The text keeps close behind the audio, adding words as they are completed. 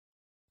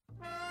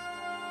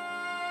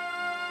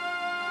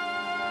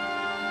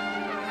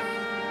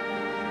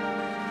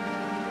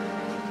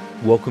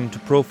Welcome to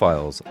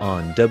Profiles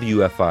on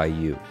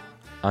WFIU.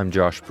 I'm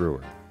Josh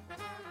Brewer.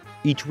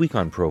 Each week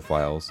on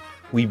Profiles,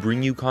 we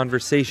bring you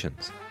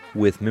conversations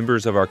with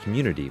members of our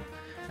community,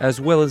 as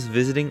well as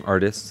visiting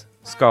artists,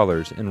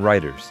 scholars, and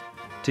writers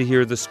to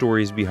hear the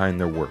stories behind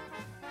their work.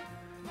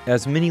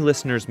 As many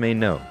listeners may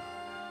know,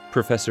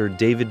 Professor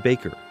David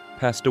Baker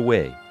passed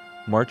away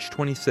March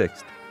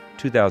 26,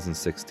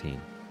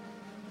 2016.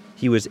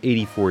 He was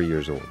 84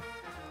 years old.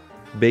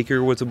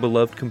 Baker was a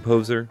beloved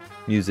composer,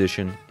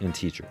 musician, and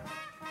teacher.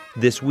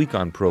 This week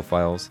on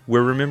Profiles,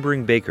 we're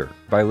remembering Baker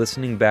by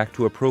listening back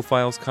to a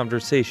Profiles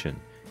conversation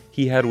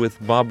he had with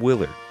Bob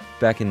Willard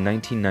back in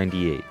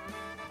 1998,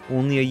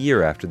 only a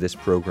year after this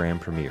program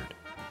premiered.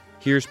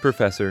 Here's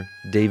Professor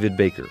David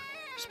Baker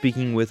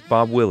speaking with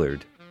Bob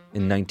Willard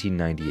in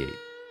 1998.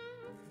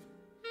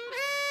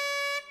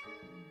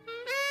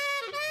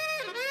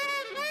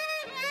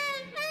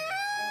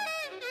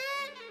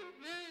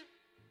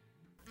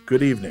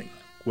 Good evening.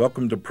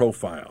 Welcome to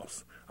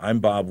Profiles. I'm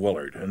Bob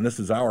Willard, and this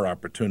is our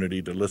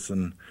opportunity to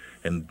listen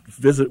and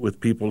visit with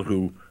people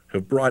who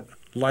have brought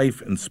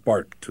life and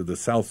spark to the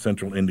South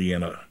Central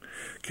Indiana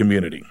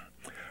community.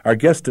 Our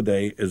guest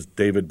today is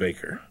David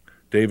Baker.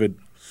 David,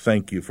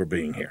 thank you for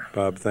being here.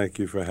 Bob, thank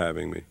you for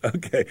having me.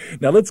 Okay.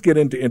 Now let's get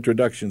into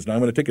introductions. Now I'm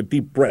going to take a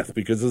deep breath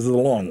because this is a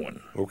long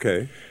one.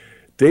 Okay.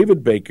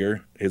 David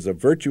Baker is a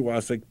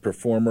virtuosic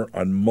performer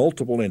on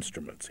multiple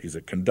instruments. He's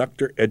a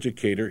conductor,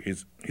 educator.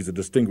 He's a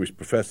distinguished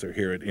professor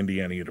here at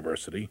Indiana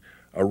University,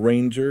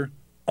 arranger,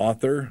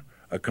 author,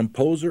 a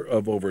composer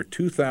of over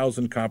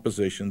 2,000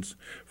 compositions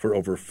for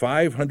over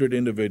 500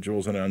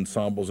 individuals and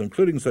ensembles,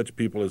 including such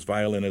people as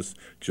violinist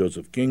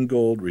Joseph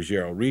Gingold,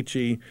 Ruggiero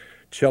Ricci,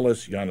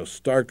 cellist Janos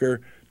Starker,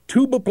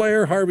 tuba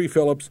player Harvey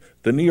Phillips,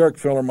 the New York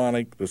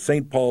Philharmonic, the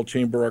St. Paul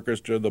Chamber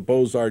Orchestra, the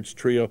Beaux-Arts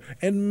Trio,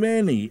 and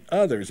many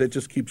others. It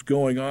just keeps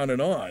going on.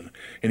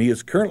 And he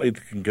is currently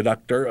the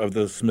conductor of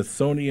the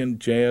Smithsonian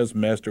Jazz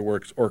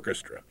Masterworks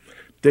Orchestra.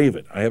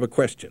 David, I have a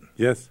question.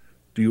 Yes?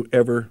 Do you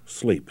ever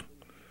sleep?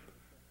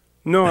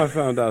 No, I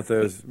found out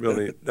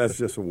that's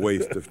just a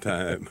waste of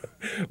time.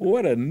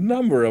 What a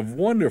number of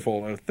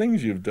wonderful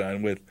things you've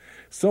done with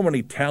so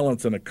many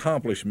talents and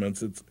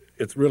accomplishments.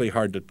 It's really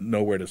hard to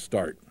know where to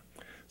start.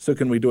 So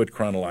can we do it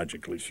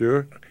chronologically?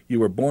 Sure. You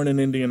were born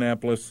in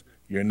Indianapolis.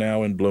 You're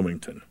now in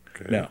Bloomington.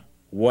 Okay. Now,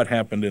 what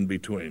happened in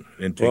between?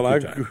 Well, I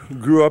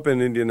grew up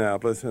in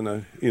Indianapolis, and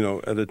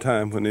at a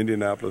time when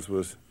Indianapolis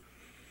was,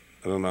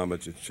 I don't know how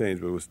much it's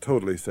changed, but it was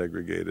totally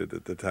segregated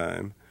at the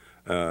time.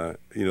 The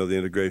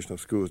integration of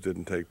schools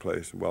didn't take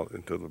place,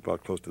 until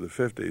about close to the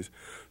 50s.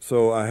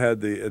 So I had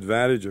the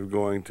advantage of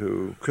going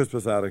to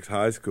Crispus Attucks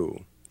High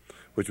School,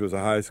 which was a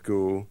high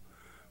school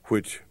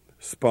which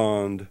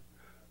spawned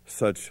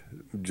such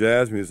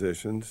jazz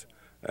musicians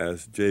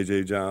as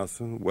J.J.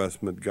 Johnson,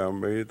 Wes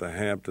Montgomery, the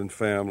Hampton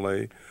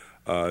family,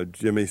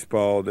 Jimmy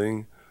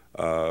Spaulding,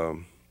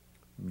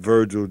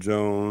 Virgil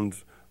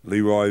Jones,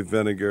 Leroy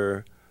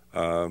Vinegar,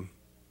 and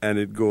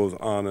it goes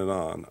on and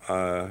on.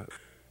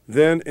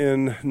 Then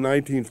in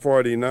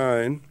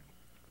 1949,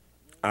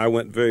 I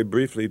went very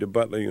briefly to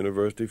Butler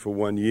University for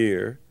 1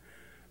 year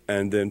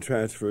and then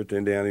transferred to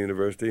Indiana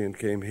University and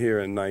came here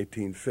in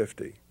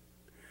 1950.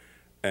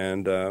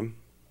 And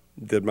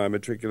did my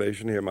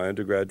matriculation here, my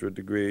undergraduate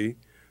degree,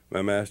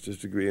 my master's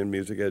degree in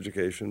music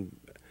education,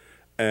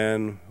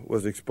 and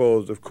was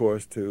exposed, of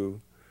course,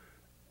 to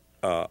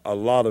a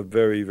lot of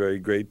very, very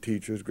great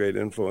teachers, great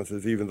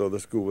influences, even though the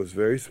school was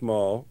very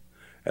small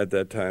at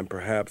that time,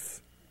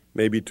 perhaps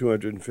maybe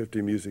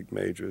 250 music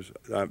majors.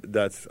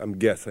 I'm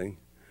guessing,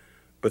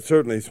 but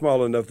certainly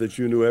small enough that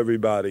you knew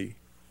everybody,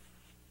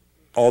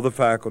 all the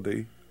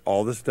faculty,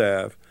 all the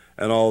staff,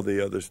 and all the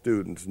other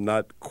students,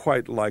 not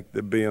quite like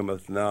the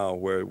behemoth now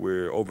where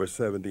we're over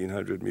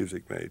 1,700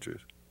 music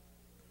majors.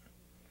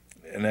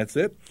 And that's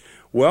it?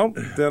 Well,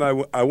 then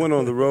I went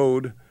on the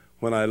road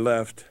when I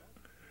left.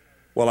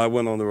 Well, I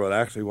went on the road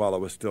actually while I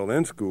was still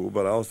in school,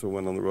 but I also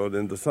went on the road.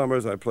 In the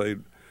summers, I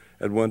played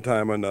at one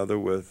time or another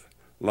with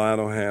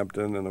Lionel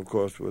Hampton and, of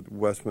course, with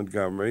Wes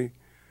Montgomery.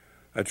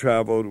 I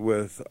traveled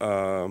with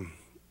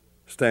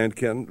Stan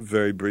Kenton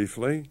very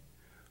briefly.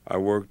 I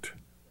worked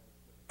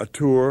a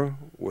tour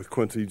with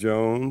Quincy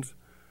Jones.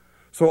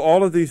 So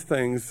all of these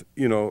things,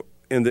 in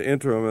the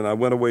interim, and I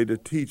went away to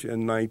teach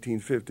in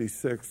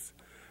 1956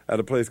 at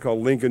a place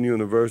called Lincoln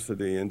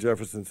University in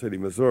Jefferson City,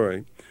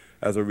 Missouri,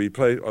 as a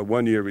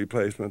 1-year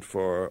replacement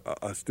for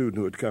a student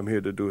who had come here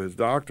to do his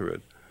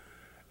doctorate.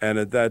 And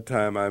at that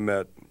time, I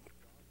met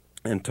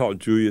and taught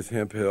Julius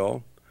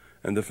Hemphill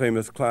and the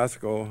famous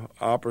classical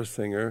opera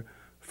singer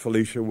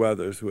Felicia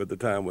Weathers, who at the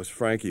time was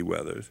Frankie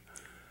Weathers.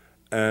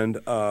 And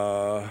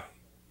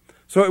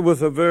so it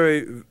was a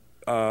very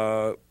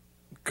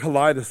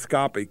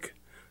kaleidoscopic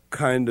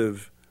kind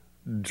of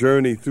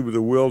journey through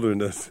the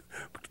wilderness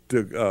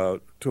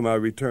to my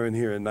return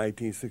here in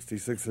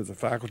 1966 as a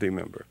faculty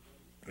member.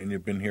 And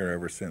you've been here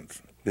ever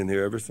since? Been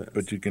here ever since.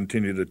 But you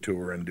continue to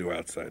tour and do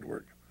outside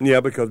work? Yeah,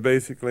 because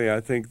basically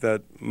I think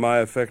that my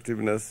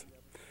effectiveness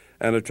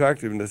and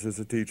attractiveness as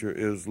a teacher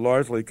is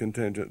largely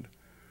contingent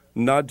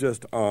not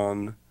just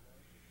on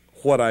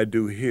what I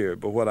do here,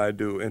 but what I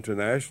do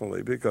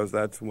internationally, because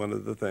that's one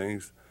of the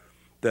things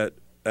that,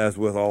 as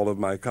with all of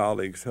my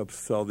colleagues, helps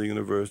sell the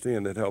university,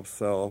 and it helps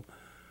sell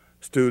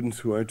students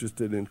who are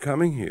interested in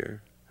coming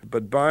here.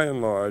 But by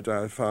and large,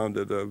 I found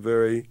it a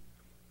very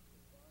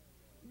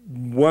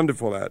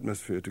wonderful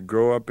atmosphere to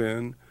grow up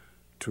in,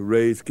 to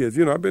raise kids.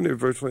 You know, I've been here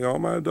virtually all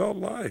my adult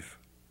life.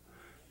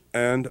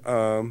 And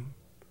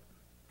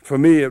for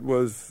me, it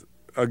was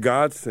a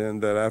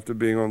godsend that after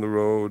being on the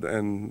road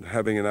and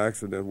having an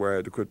accident where I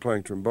had to quit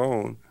playing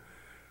trombone,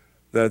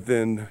 that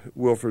then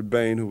Wilfred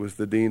Bain, who was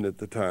the dean at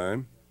the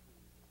time,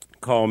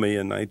 called me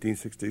in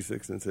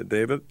 1966 and said,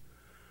 "David,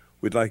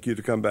 we'd like you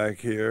to come back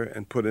here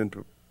and put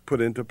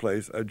into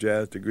place a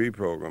jazz degree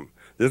program."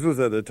 This was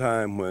at a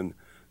time when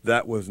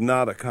that was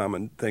not a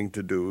common thing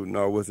to do,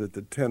 nor was it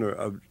the tenor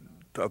of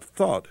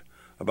thought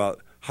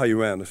about how you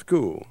ran a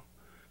school.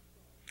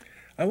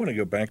 I want to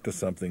go back to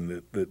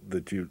something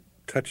that you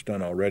touched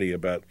on already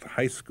about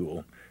high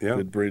school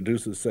that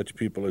produces such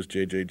people as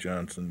J.J.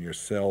 Johnson,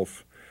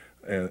 yourself,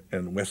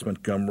 and Wes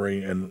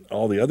Montgomery, and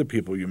all the other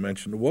people you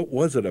mentioned. What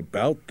was it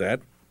about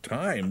that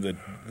time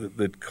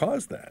that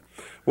caused that?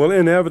 Well,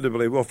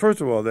 inevitably,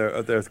 first of all,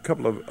 there's a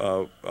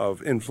couple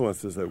of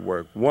influences at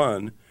work.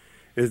 One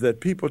is that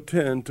people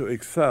tend to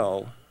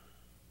excel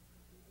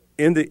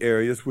in the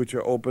areas which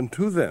are open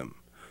to them,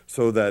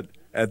 so that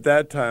at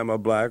that time a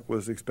black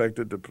was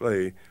expected to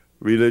play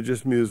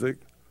religious music,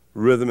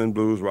 rhythm and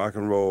blues, rock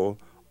and roll,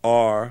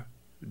 or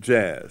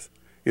jazz.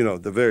 You know,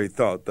 the very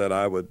thought that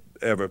I would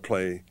ever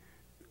play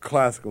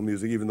classical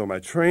music, even though my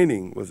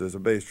training was as a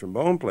bass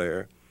trombone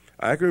player,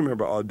 I can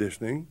remember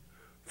auditioning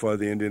for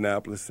the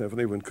Indianapolis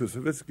Symphony when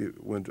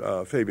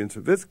Fabian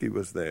Savitsky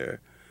was there,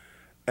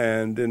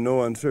 and in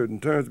no uncertain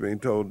terms being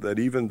told that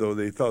even though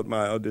they thought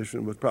my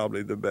audition was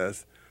probably the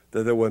best,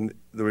 that there wasn't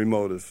the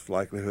remotest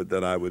likelihood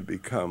that I would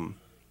become,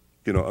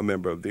 a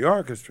member of the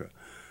orchestra.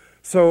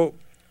 So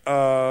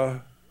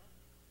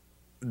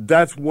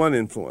that's one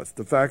influence,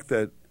 the fact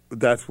that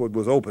that's what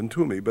was open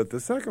to me. But the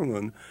second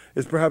one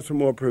is perhaps a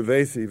more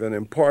pervasive and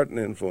important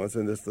influence,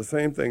 and it's the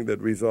same thing that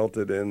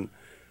resulted in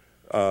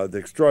the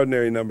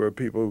extraordinary number of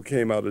people who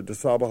came out of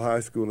DeSable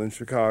High School in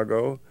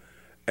Chicago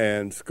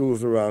and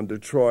schools around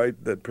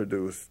Detroit that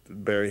produced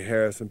Barry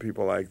Harris and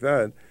people like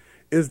that,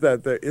 is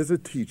that there is a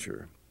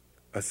teacher,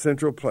 a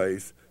central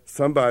place,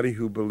 somebody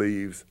who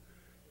believes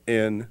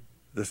in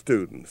the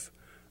students.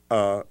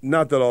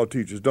 Not that all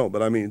teachers don't,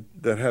 but I mean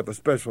that have a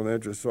special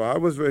interest. So I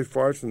was very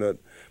fortunate.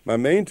 My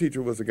main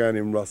teacher was a guy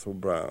named Russell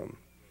Brown,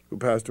 who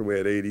passed away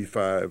at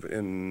 85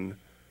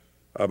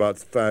 about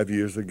 5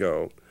 years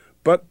ago.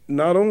 But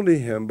not only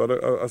him, but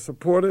a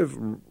supportive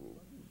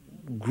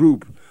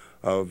group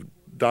of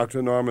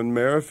Dr. Norman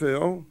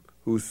Merrifield,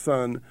 whose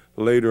son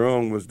later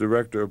on was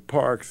director of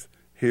parks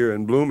here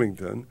in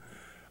Bloomington,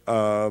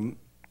 a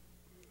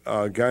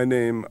guy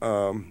named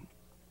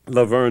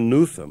Laverne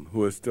Newsom,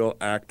 who is still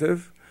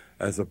active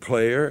as a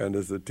player and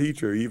as a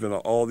teacher even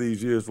all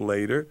these years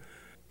later,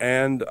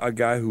 and a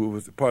guy who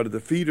was part of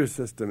the feeder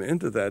system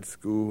into that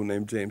school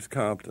named James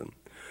Compton.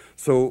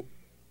 So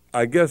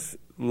I guess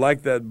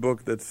like that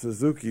book that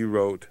Suzuki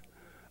wrote,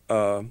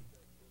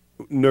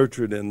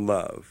 Nurtured in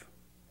Love.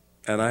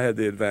 And I had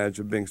the advantage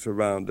of being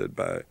surrounded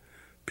by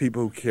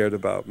people who cared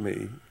about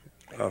me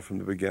from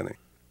the beginning.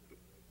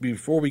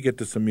 Before we get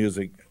to some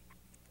music,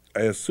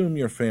 I assume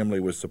your family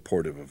was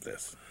supportive of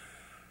this.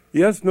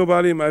 Yes,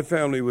 nobody in my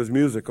family was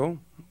musical,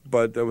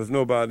 but there was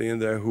nobody in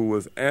there who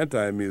was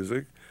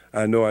anti-music.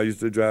 I know I used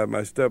to drive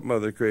my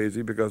stepmother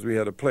crazy because we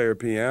had a player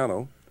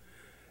piano,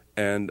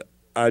 and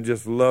I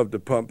just loved to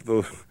pump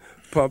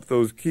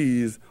those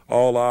keys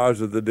all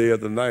hours of the day or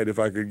the night if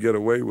I could get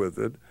away with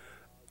it.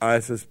 I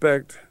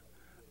suspect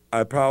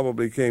I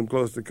probably came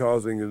close to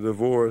causing a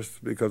divorce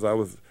because I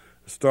was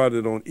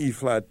started on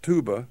E-flat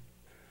tuba,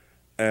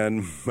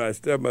 and my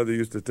stepmother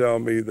used to tell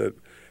me that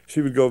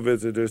she would go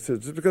visit her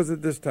sisters because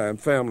at this time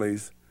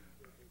families,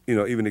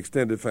 even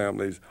extended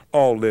families,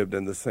 all lived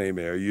in the same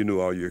area. You knew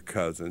all your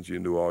cousins, you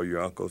knew all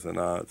your uncles and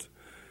aunts.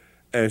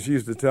 And she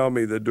used to tell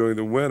me that during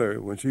the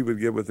winter, when she would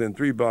get within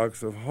 3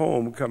 blocks of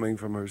home coming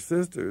from her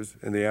sisters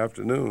in the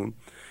afternoon,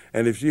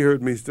 and if she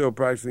heard me still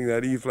practicing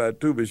that E-flat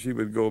tuba, she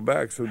would go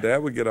back. So Dad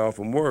would get off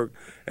from work,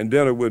 and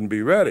dinner wouldn't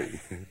be ready.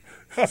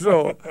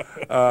 So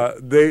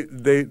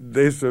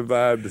they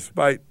survived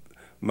despite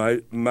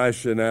my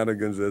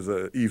shenanigans as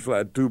a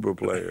E-flat tuba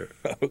player.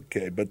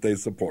 Okay, but they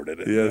supported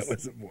it. Yes. That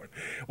was important.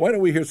 Why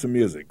don't we hear some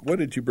music? What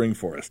did you bring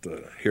for us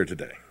here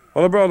today?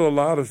 Well, I brought a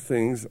lot of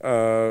things.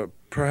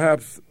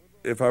 Perhaps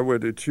if I were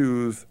to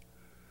choose,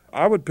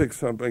 I would pick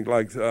something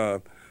like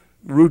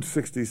Route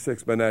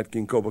 66 by Nat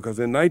King Cole, because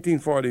in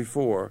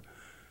 1944,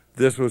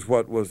 this was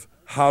what was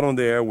hot on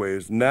the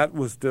airwaves. Nat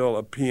was still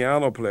a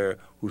piano player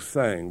who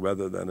sang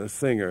rather than a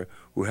singer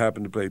who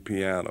happened to play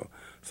piano.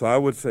 So I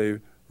would say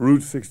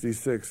Route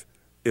 66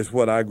 is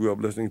what I grew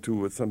up listening to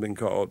with something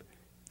called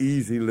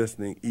Easy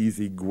Listening,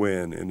 Easy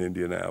Gwen in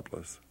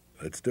Indianapolis.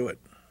 Let's do it.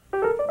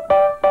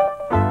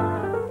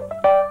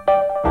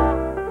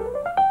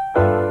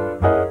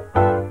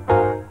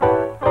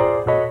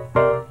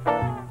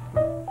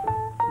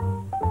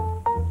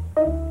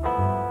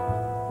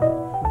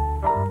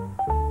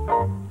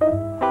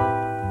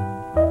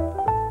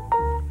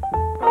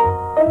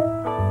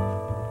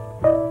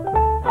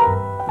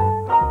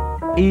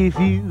 If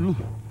you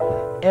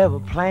ever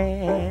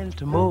plan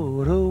to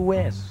motor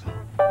west,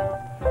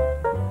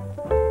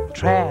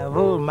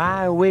 travel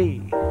my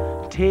way,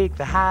 take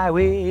the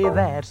highway,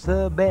 that's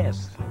the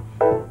best.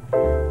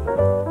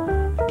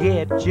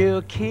 Get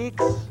your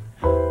kicks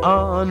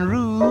on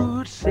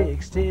Route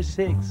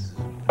 66.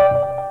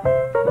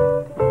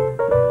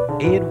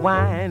 It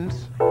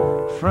winds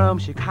from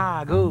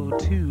Chicago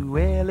to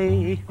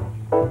LA,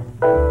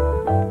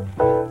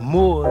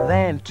 more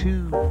than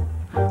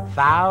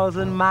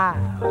 2,000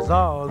 miles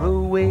all the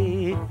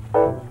way.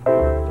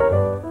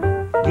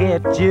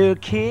 Get your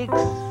kicks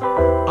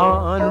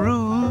on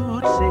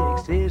Route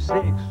 66.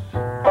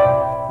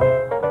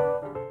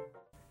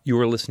 You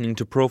are listening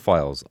to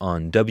Profiles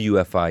on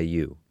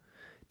WFIU.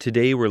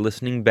 Today we're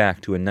listening back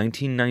to a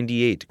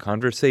 1998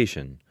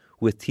 conversation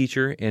with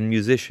teacher and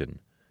musician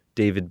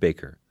David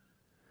Baker.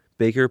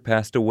 Baker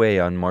passed away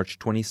on March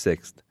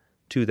 26,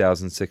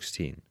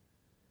 2016.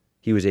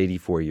 He was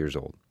 84 years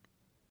old.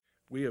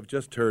 We have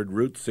just heard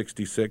Route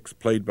 66,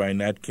 played by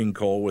Nat King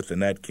Cole with the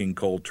Nat King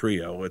Cole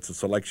Trio. It's a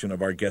selection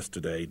of our guest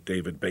today,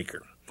 David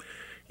Baker.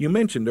 You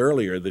mentioned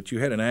earlier that you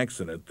had an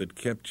accident that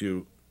kept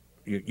you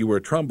were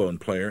a trombone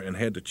player and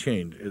had to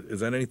change.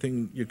 Is that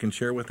anything you can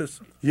share with us?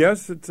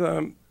 Yes,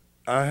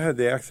 I had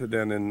the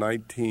accident in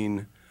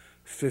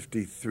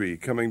 1953,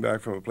 coming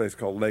back from a place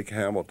called Lake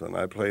Hamilton.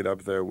 I played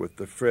up there with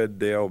the Fred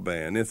Dale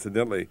Band.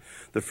 Incidentally,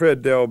 the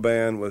Fred Dale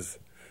Band was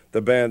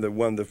the band that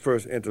won the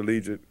first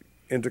intercollegiate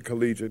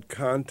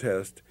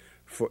contest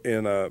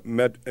in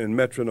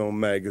Metronome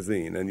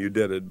magazine, and you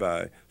did it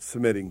by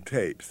submitting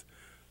tapes.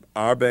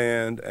 Our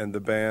band and the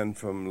band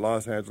from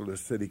Los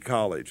Angeles City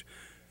College.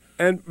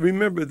 And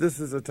remember, this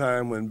is a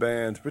time when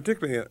bands,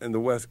 particularly in the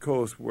West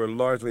Coast, were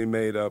largely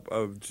made up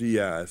of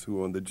GIs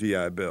who owned the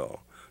GI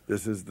Bill.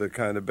 This is the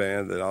kind of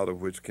band that out of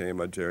which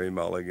came a Jerry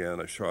Mulligan,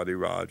 a Shorty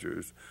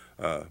Rogers,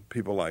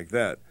 people like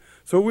that.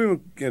 So we were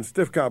in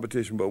stiff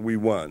competition, but we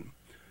won.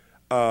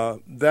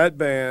 That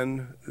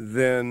band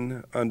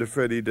then, under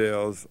Freddie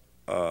Dale's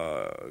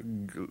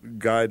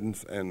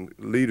guidance and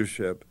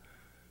leadership,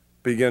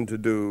 began to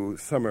do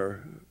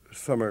summer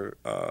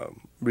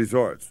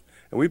resorts.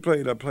 And we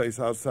played a place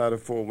outside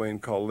of Fort Wayne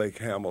called Lake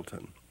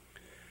Hamilton.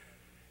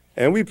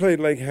 And we played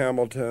Lake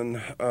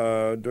Hamilton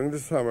during the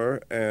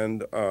summer,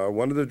 and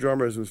one of the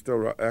drummers who's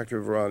still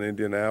active around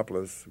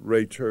Indianapolis,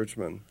 Ray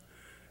Churchman,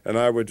 and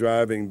I were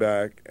driving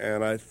back,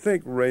 and I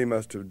think Ray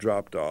must have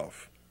dropped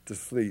off to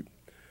sleep.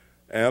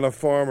 And a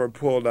farmer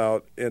pulled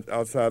out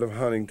outside of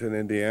Huntington,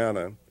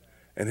 Indiana,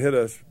 and hit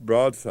us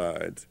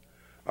broadsides.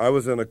 I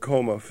was in a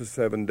coma for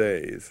 7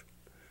 days.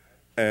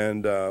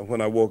 And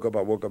when I woke up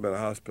in a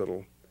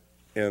hospital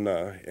in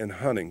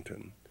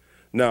Huntington.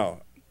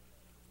 Now,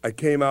 I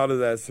came out of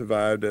that,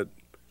 survived it,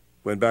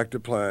 went back to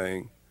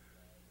playing,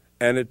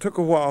 and it took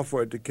a while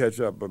for it to catch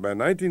up. But by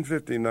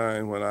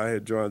 1959, when I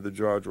had joined the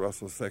George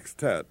Russell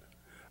Sextet,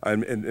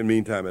 in the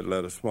meantime, had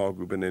led a small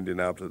group in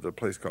Indianapolis at a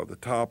place called the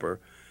Topper.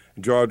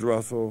 George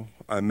Russell,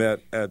 I met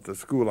at the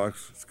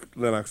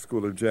Lennox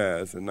School of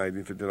Jazz in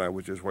 1959,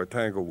 which is where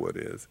Tanglewood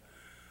is.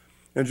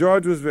 And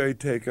George was very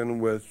taken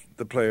with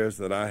the players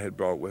that I had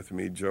brought with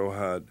me, Joe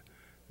Hutt,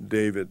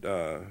 David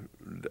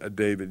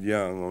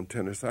Young on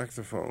tenor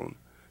saxophone,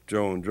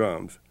 Joe on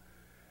drums.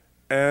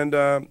 And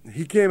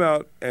he came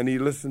out and he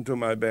listened to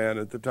my band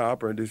at the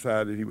Topper and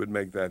decided he would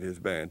make that his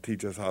band,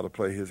 teach us how to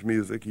play his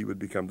music. He would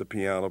become the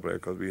piano player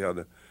because we had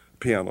a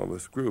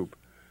pianoless group.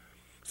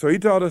 So he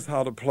taught us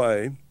how to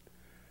play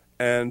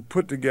and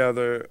put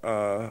together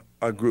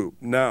a group.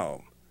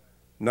 Now,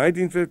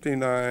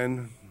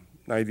 1959,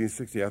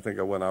 1960, I think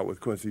I went out with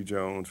Quincy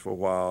Jones for a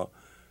while.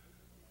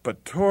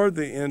 But toward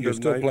the end You're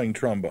still playing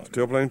trombone.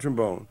 Still playing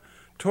trombone.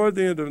 Toward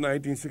the end of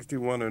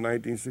 1961 or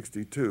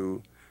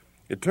 1962,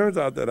 it turns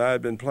out that I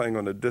had been playing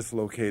on a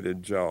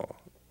dislocated jaw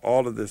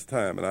all of this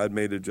time, and I'd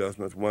made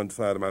adjustments. One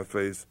side of my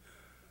face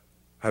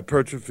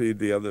hypertrophied,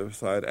 the other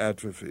side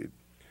atrophied.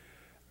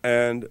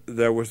 And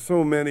there were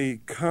so many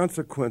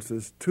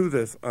consequences to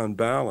this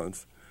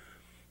unbalance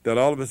that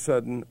all of a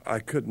sudden I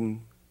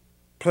couldn't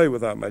play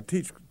without my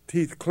teeth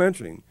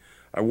clenching.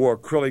 I wore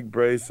acrylic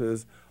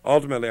braces.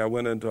 Ultimately, I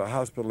went into a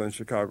hospital in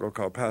Chicago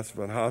called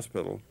Pacific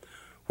Hospital,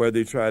 where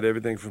they tried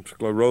everything from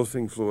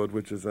sclerosing fluid,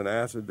 which is an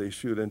acid they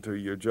shoot into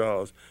your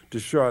jaws, to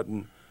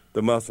shorten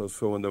the muscles.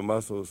 So when the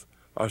muscles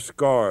are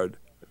scarred,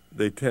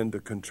 they tend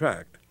to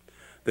contract.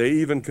 They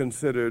even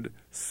considered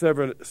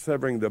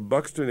severing the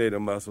buccinator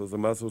muscles, the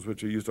muscles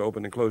which are used to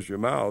open and close your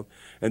mouth,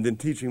 and then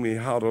teaching me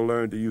how to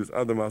learn to use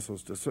other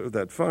muscles to serve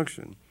that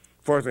function.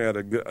 Fortunately, I had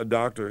a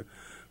doctor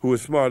who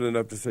was smart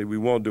enough to say, we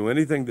won't do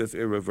anything that's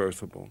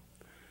irreversible.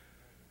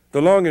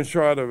 The long and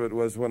short of it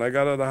was when I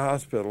got out of the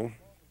hospital,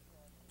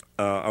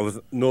 I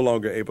was no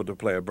longer able to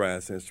play a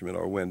brass instrument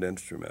or a wind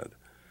instrument.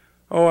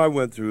 Oh, I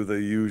went through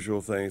the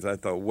usual things. I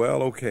thought,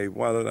 well, okay,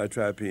 why don't I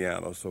try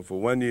piano? So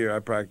for 1 year, I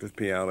practiced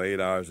piano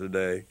 8 hours a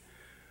day,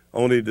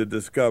 only to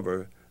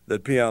discover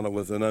that piano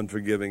was an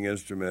unforgiving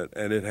instrument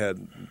and it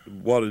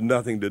wanted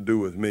nothing to do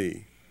with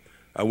me.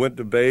 I went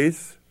to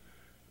bass.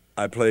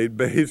 I played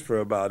bass for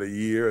about a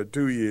year or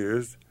 2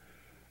 years,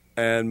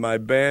 And my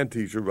band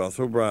teacher,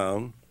 Russell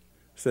Brown,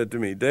 said to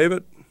me,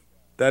 David,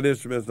 that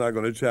instrument's not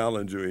going to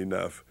challenge you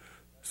enough.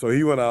 So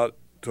he went out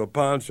to a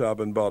pawn shop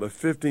and bought a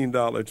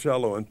 $15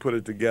 cello and put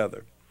it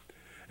together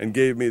and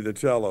gave me the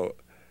cello.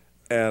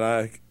 And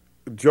I,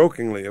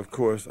 jokingly, of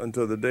course,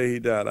 until the day he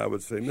died, I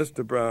would say,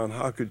 Mr. Brown,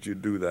 how could you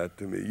do that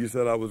to me? You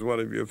said I was one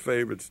of your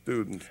favorite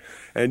students,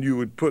 and you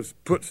would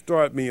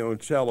start me on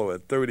cello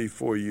at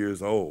 34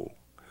 years old.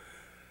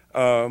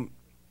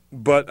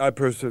 But I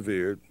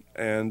persevered,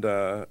 and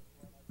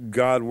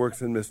God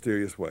works in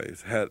mysterious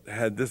ways.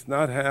 Had this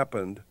not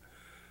happened,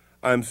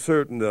 I'm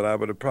certain that I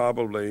would have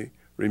probably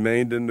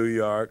remained in New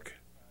York,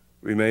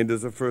 remained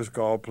as a first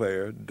call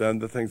player, done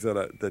the things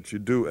that you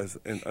do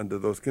under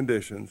those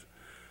conditions.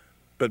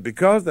 But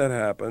because that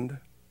happened,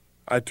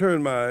 I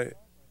turned my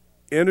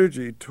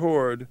energy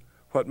toward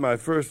what my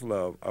first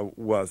love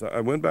was.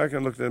 I went back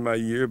and looked at my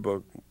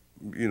yearbook,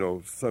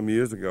 some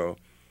years ago,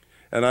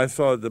 and I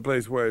saw the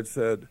place where it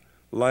said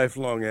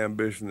lifelong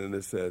ambition, and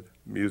it said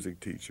music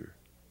teacher.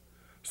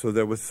 So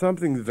there was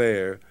something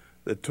there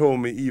that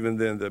told me even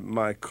then that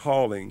my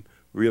calling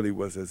really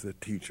was as a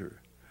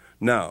teacher.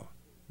 Now,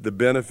 the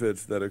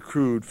benefits that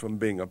accrued from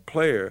being a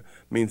player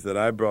means that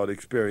I brought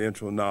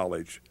experiential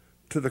knowledge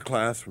to the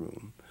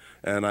classroom.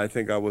 And I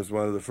think I was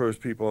one of the first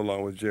people,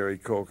 along with Jerry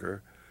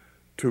Coker,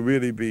 to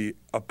really be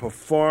a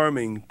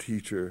performing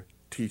teacher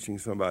teaching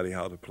somebody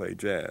how to play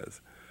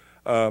jazz.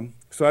 So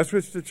I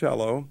switched to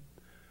cello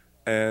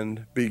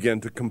and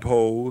began to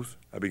compose.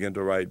 I began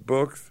to write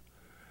books.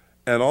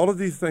 And all of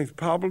these things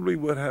probably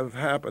would have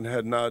happened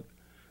had not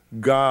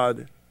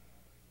God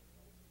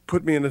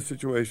put me in a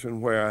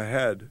situation where I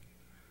had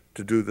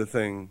to do the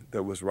thing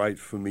that was right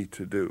for me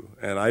to do.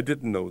 And I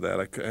didn't know that.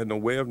 I had no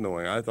way of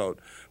knowing. I thought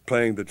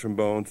playing the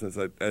trombone,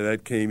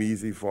 that came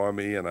easy for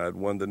me, and I had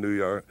won the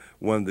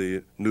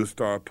New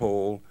Star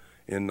Poll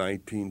in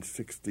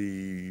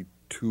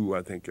 1962,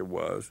 I think it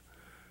was.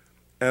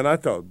 And I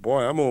thought,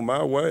 boy, I'm on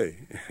my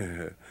way.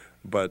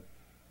 But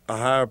a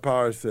higher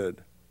power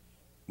said,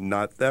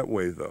 not that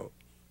way, though.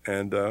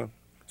 And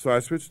so I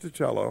switched to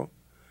cello,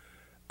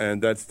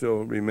 and that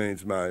still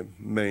remains my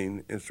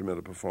main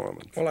instrumental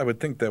performance. Well, I would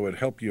think that would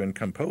help you in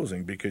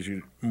composing because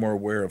you're more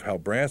aware of how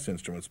brass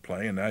instruments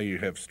play, and now you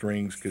have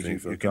strings because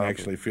you can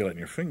actually feel it in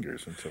your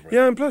fingers and so forth.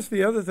 Yeah, and plus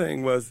the other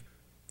thing was,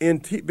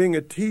 in being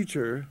a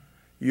teacher,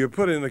 you're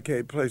put in a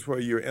place where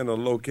you're in a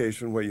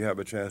location where you have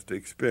a chance to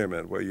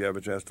experiment, where you have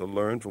a chance to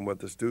learn from what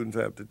the students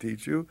have to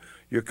teach you.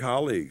 Your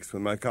colleagues,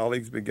 when my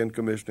colleagues began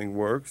commissioning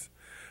works,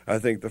 I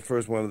think the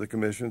first one of the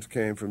commissions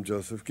came from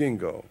Joseph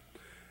Gingo.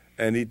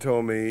 And he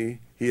told me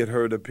he had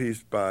heard a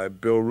piece by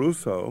Bill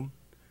Russo,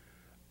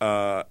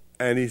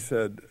 and he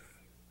said,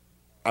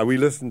 we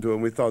listened to it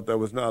and we thought that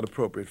was not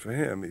appropriate for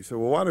him. He said,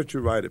 well, why don't you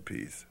write a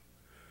piece?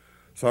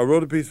 So I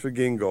wrote a piece for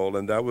Gingold,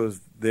 and that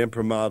was the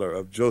imprimatur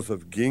of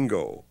Joseph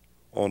Gingold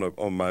on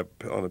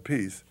a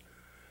piece.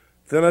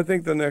 Then I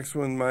think the next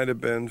one might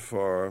have been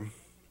for,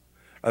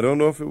 I don't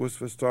know if it was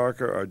for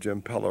Starker or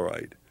Jim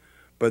Pellerite,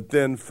 but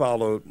then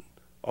followed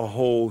a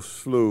whole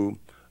slew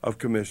of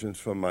commissions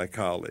from my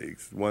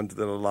colleagues, ones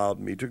that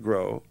allowed me to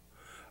grow,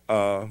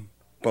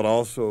 but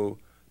also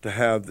to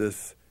have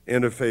this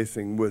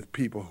interfacing with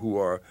people who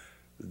are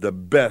the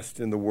best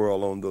in the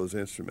world on those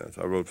instruments.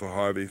 I wrote for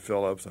Harvey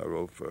Phillips. I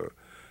wrote for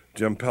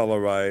Jim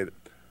Pellerite.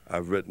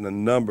 I've written a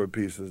number of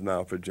pieces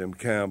now for Jim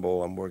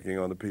Campbell. I'm working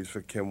on a piece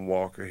for Kim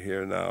Walker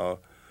here now.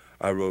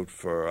 I wrote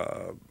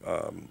for,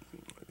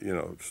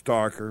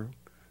 Starker.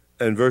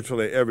 And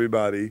virtually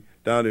everybody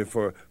down here,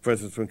 for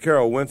instance, when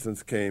Carol Winston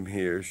came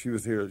here, she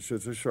was here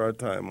just a short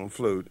time on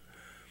flute,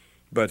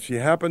 but she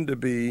happened to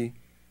be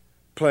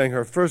playing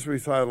her first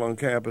recital on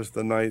campus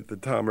the night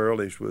that Tom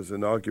Ehrlich was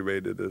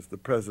inaugurated as the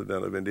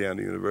president of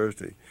Indiana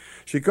University.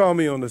 She called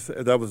me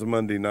that was a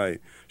Monday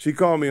night. She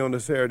called me on a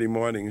Saturday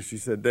morning and she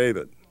said,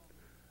 David,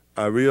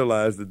 I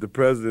realized that the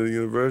president of the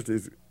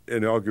university's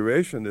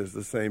inauguration is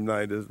the same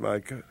night as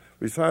my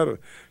recital.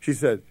 She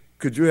said,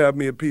 could you have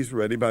me a piece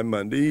ready by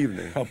Monday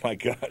evening? Oh, my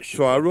gosh.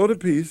 So I wrote a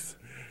piece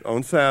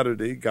on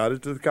Saturday, got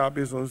it to the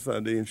copies on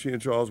Sunday, and she and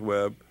Charles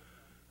Webb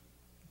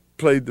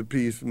played the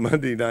piece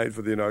Monday night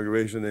for the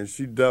inauguration, and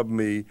she dubbed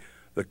me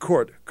the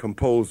court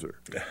composer.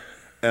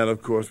 And,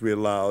 of course, we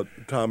allowed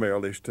Tom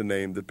Ehrlich to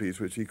name the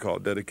piece, which he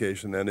called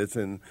Dedication, and it's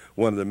in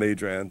one of the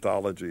major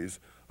anthologies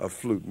of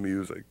flute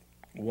music.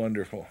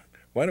 Wonderful.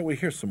 Why don't we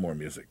hear some more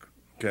music?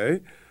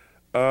 Okay.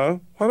 Why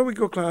don't we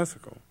go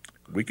classical?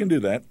 We can do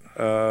that.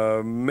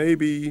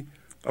 Maybe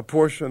a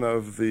portion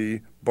of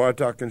the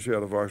Bartók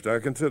Concerto for Orchestra. I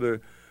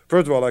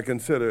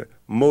consider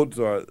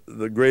Mozart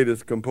the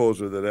greatest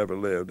composer that ever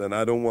lived, and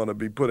I don't want to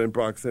be put in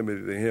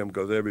proximity to him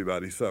because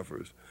everybody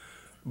suffers.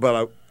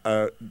 But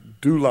I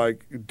do love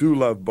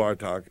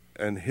Bartók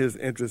and his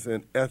interest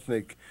in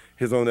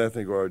his own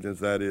ethnic origins,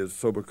 that is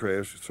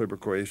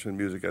Serbo-Croatian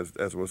music,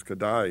 as was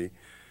Kodály.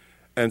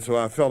 And so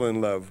I fell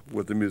in love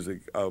with the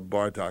music of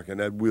Bartók, and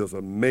that wields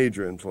a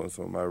major influence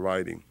on my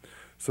writing.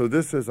 So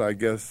this is, I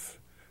guess,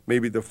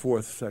 maybe the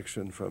fourth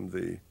section from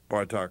the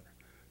Bartók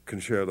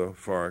Concerto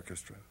for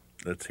Orchestra.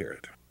 Let's hear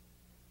it.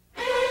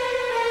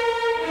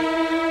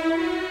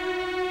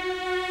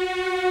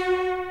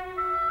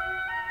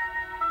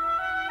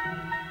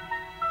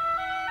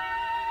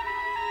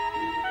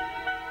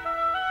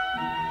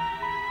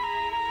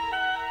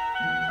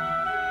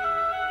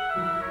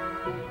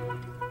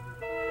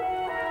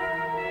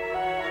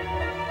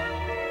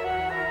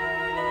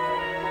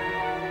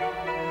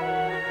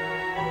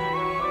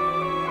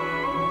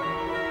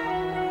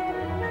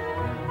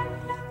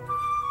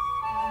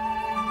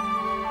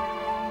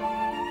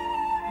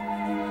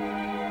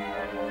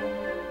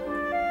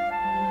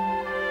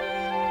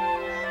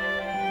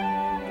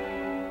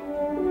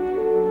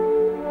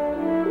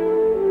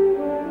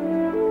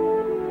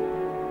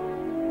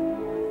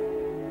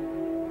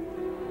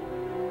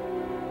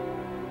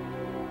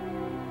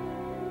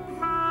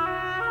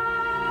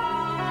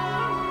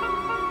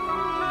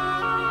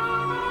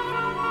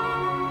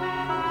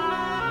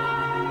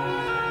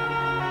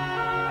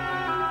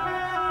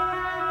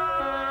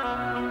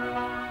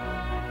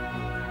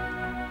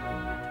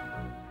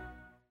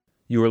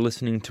 You are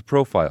listening to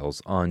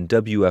Profiles on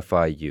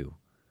WFIU.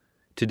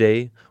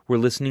 Today, we're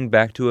listening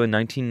back to a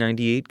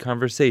 1998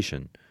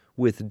 conversation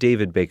with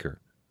David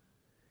Baker.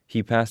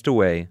 He passed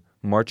away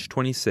March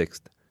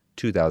 26,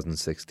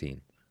 2016.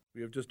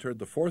 We have just heard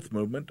the fourth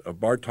movement of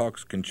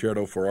Bartók's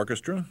Concerto for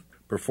Orchestra,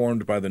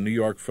 performed by the New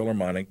York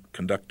Philharmonic,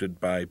 conducted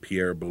by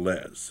Pierre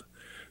Boulez.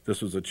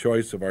 This was a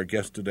choice of our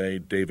guest today,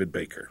 David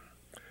Baker.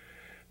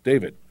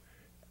 David,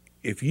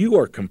 if you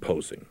are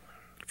composing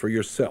for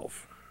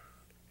yourself,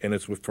 and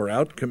it's for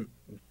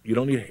you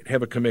don't need to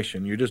have a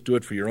commission, you just do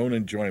it for your own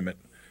enjoyment,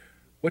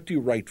 what do you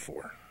write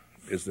for?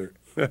 Is there...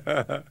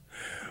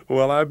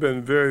 Well, I've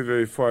been very,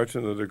 very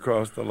fortunate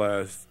across the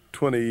last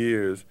 20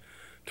 years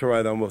to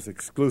write almost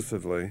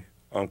exclusively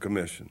on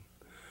commission.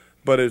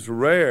 But it's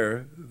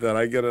rare that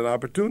I get an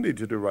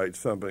opportunity to write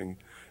something.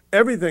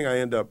 Everything I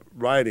end up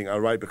writing, I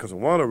write because I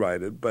want to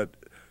write it, but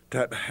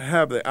to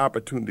have the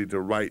opportunity to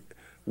write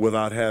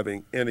without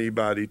having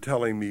anybody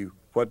telling me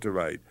what to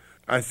write,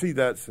 I see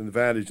that's an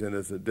advantage and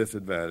as a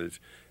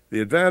disadvantage. The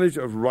advantage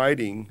of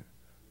writing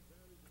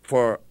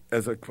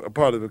as a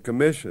part of a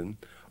commission,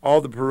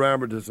 all the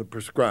parameters are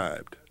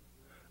prescribed.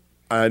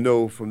 I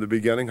know from the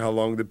beginning how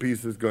long the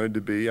piece is going to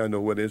be. I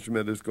know what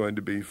instrument it's going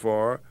to be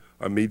for,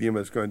 or medium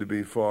it's going to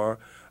be for.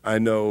 I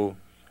know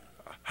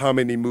how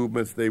many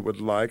movements they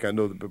would like. I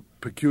know the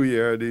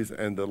peculiarities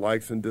and the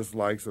likes and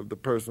dislikes of the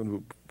person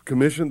who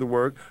commissioned the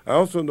work. I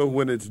also know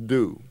when it's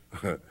due.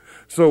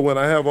 So when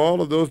I have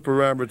all of those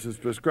parameters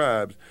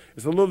prescribed,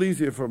 it's a little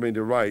easier for me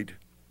to write,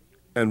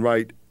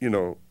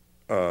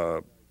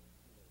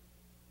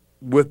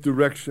 with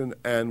direction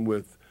and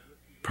with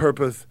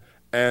purpose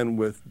and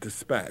with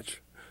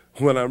dispatch.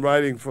 When I'm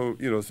writing for,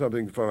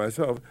 something for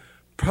myself,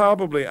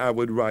 probably I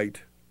would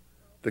write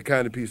the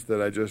kind of piece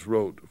that I just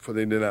wrote for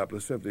the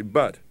Indianapolis Symphony.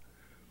 But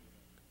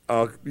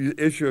I'll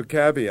issue a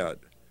caveat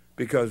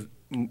because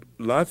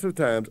lots of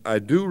times I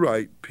do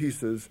write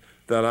pieces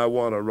that I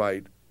want to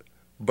write,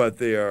 but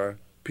they are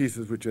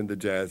pieces which are in the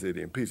jazz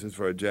idiom, pieces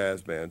for a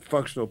jazz band,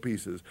 functional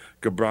pieces,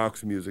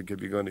 Gebrauchs music, if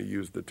you're going to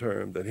use the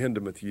term that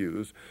Hindemith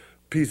used,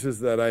 pieces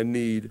that I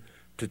need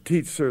to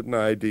teach certain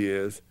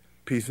ideas,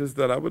 pieces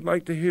that I would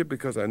like to hear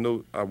because I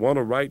know I want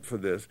to write for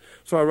this.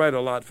 So I write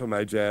a lot for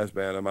my jazz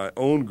band and my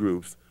own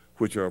groups,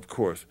 which are, of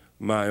course,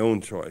 my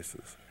own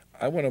choices.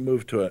 I want to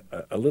move to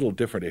a little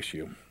different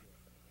issue.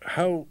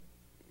 How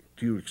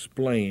do you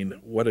explain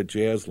what a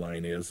jazz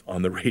line is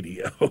on the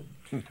radio?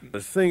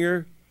 A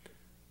singer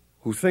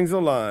who sings a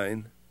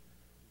line,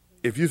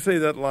 if you say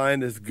that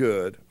line is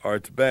good or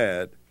it's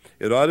bad,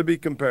 it ought to be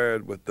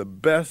compared with the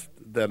best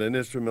that an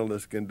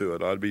instrumentalist can do.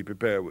 It ought to be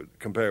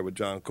compared with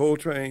John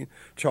Coltrane,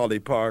 Charlie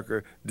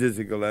Parker,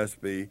 Dizzy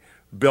Gillespie,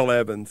 Bill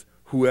Evans,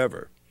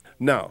 whoever.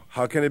 Now,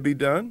 how can it be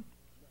done?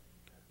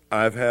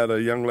 I've had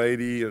a young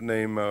lady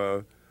named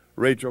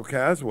Rachel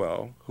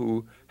Caswell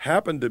who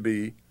happened to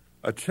be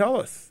a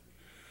cellist.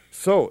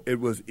 So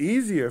it was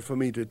easier for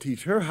me to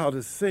teach her how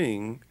to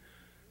sing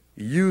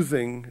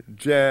using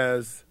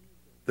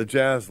the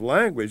jazz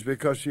language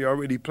because she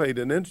already played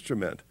an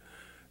instrument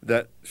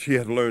that she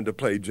had learned to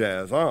play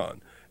jazz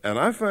on. And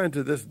I find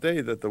to this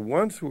day that the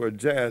ones who are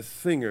jazz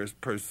singers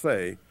per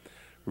se,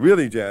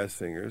 really jazz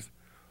singers,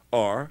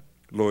 are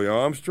Louis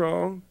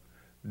Armstrong,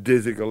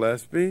 Dizzy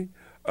Gillespie,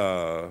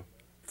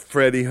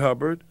 Freddie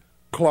Hubbard,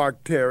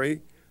 Clark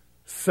Terry,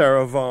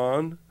 Sarah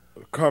Vaughan,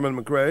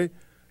 Carmen McRae.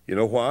 You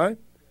know why?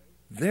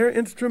 They're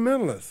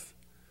instrumentalists.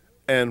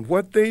 And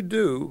what they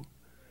do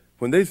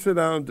when they sit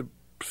down to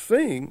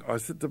sing or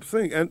sit to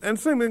sing, and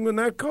singing with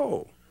Nat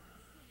Cole,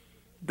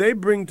 they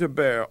bring to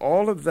bear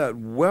all of that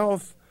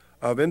wealth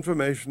of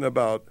information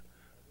about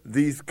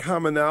these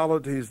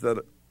commonalities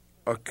that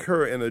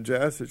occur in a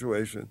jazz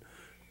situation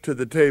to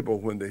the table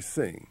when they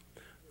sing.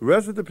 The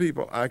rest of the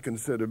people I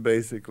consider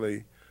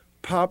basically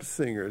pop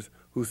singers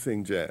who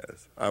sing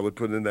jazz. I would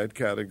put in that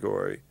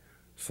category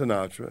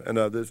Sinatra and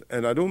others,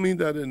 and I don't mean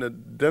that in a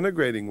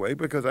denigrating way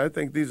because I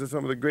think these are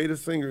some of the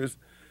greatest singers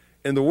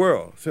in the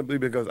world, simply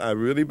because I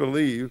really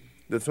believe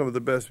that some of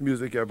the best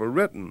music ever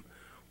written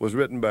was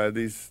written by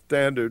the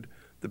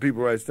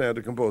people who write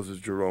standard composers,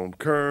 Jerome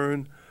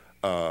Kern,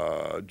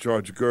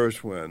 George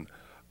Gershwin,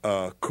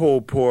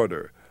 Cole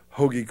Porter,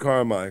 Hoagy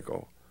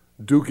Carmichael,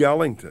 Duke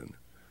Ellington.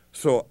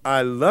 So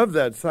I love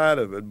that side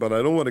of it, but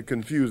I don't want to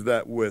confuse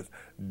that with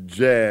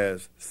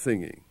jazz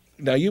singing.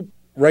 Now, you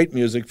write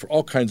music for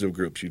all kinds of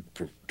groups. You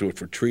do it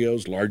for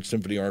trios, large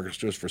symphony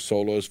orchestras, for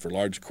solos, for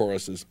large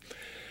choruses.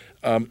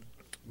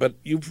 But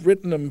you've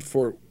written them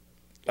for,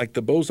 like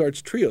the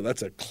Beaux-Arts Trio.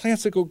 That's a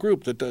classical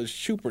group that does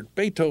Schubert,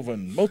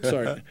 Beethoven,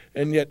 Mozart,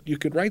 and yet you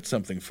could write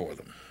something for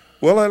them.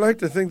 Well, I like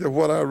to think that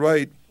what I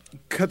write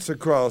cuts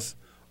across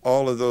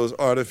all of those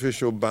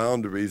artificial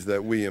boundaries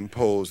that we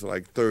impose,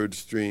 like third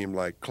stream,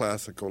 like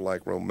classical,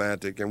 like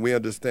romantic, and we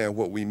understand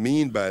what we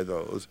mean by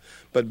those.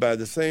 But by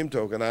the same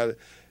token, I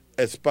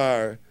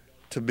aspire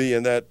to be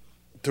in that,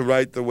 to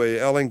write the way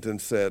Ellington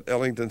said.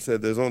 Ellington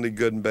said there's only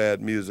good and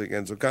bad music,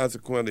 and so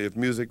consequently, if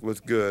music was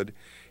good,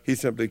 he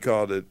simply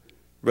called it,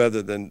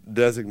 rather than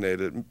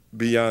designate it,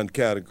 beyond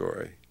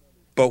category.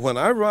 But when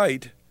I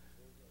write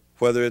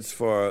whether it's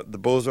for the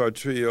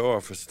Beaux-Arts Trio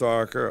or for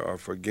Starker or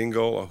for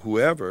Gingle or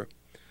whoever,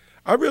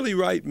 I really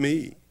write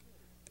me.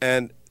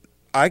 And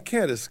I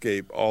can't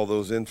escape all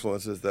those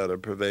influences that are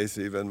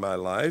pervasive in my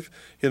life.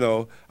 You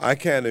know, I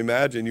can't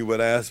imagine you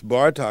would ask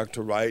Bartok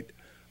to write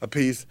a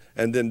piece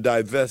and then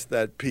divest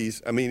that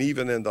piece. I mean,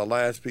 even in the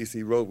last piece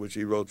he wrote, which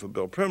he wrote for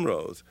Bill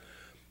Primrose,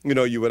 you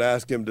know, you would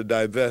ask him to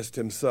divest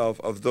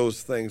himself of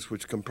those things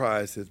which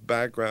comprise his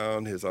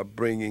background, his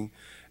upbringing,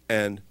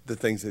 and the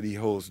things that he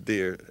holds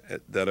dear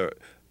that are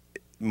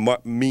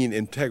mean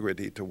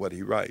integrity to what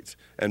he writes.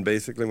 And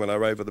basically, when I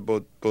write for the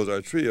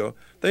Beaux-Arts Trio,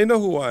 they know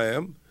who I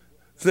am.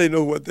 They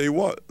know what they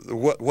want,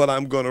 what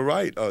I'm going to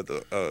write, or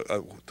the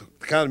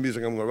kind of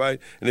music I'm going to write.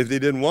 And if they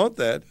didn't want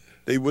that,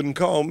 they wouldn't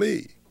call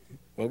me.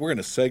 Well, we're going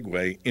to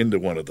segue into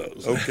one of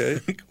those. Okay.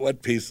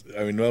 What piece?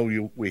 I mean,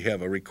 well, we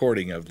have a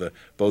recording of the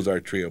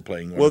Beaux-Arts Trio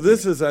playing. Well,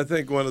 this is, I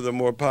think, one of the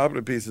more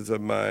popular pieces of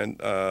mine.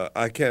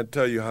 I can't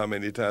tell you how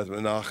many times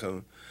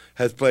Menachem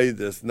has played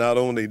this. Not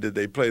only did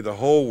they play the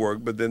whole work,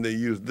 but then they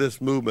used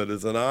this movement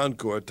as an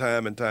encore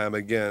time and time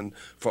again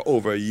for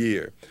over a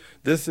year.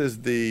 This is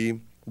the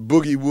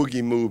Boogie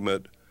Woogie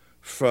movement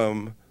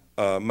from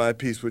my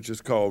piece, which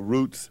is called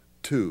Roots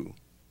 2.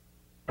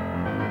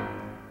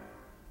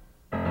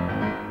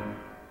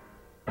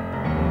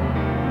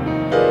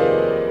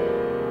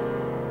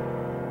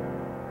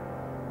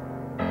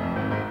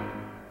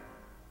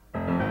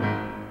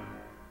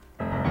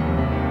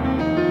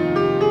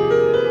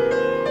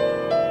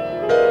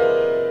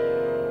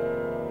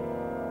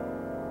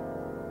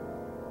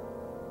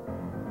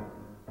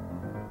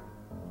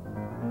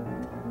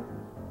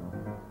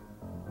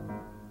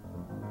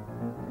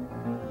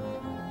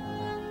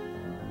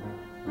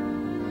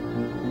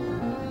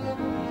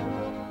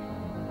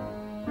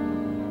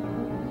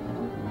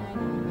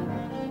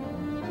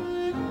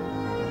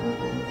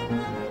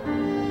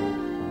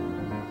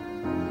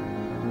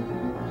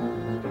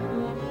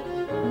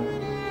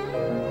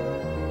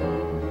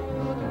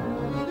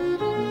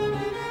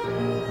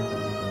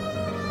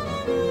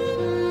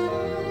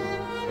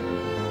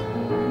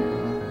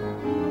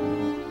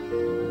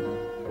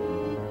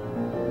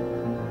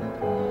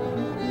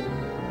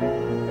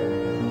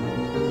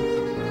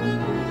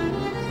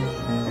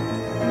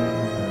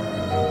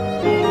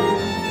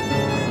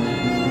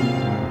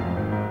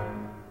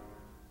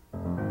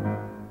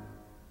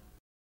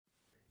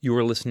 You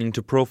are listening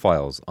to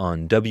Profiles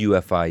on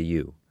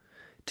WFIU.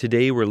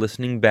 Today we're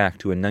listening back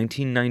to a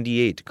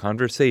 1998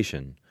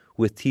 conversation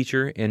with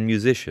teacher and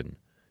musician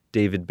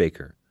David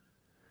Baker.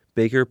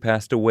 Baker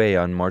passed away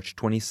on March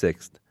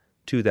 26,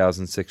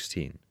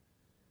 2016.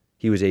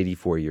 He was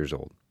 84 years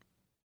old.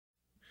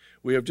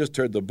 We have just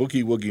heard the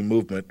Boogie Woogie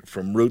movement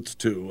from Roots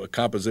 2, a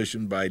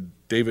composition by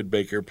David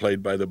Baker,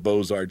 played by the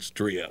Beaux-Arts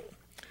Trio.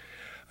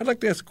 I'd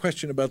like to ask a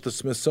question about the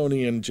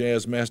Smithsonian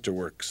Jazz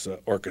Masterworks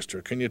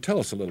Orchestra. Can you tell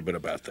us a little bit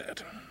about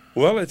that?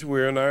 Well,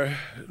 we're in our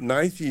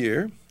 9th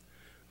year.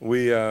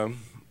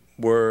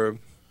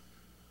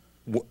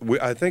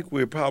 I think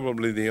we're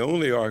probably the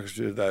only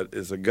orchestra that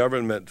is a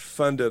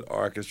government-funded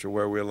orchestra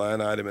where we're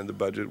line item in the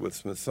budget with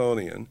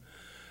Smithsonian,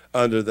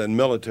 other than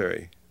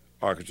military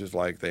orchestras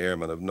like the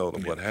Airmen of Note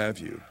or what have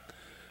you.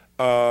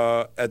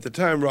 At the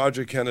time,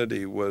 Roger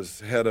Kennedy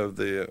was head of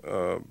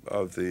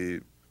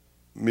the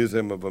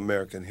Museum of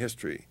American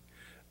History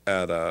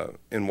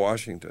in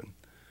Washington.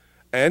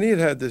 And he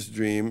had this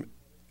dream,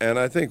 and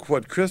I think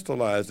what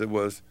crystallized it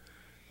was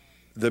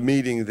the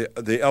meeting.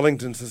 The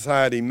Ellington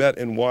Society met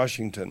in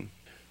Washington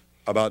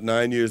about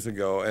 9 years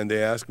ago, and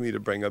they asked me to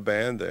bring a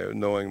band there,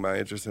 knowing my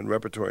interest in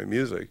repertory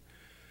music.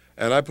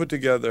 And I put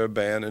together a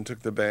band and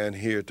took the band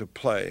here to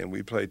play, and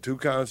we played 2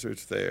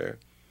 concerts there.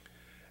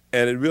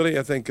 And it really,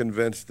 I think,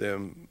 convinced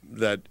them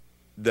that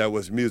there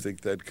was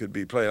music that could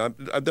be played.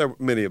 There were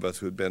many of us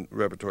who had been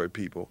repertory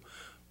people,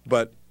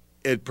 but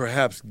it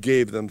perhaps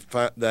gave them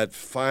that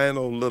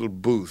final little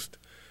boost.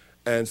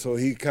 And so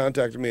he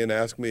contacted me and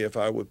asked me if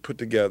I would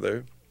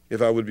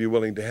be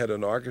willing to head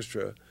an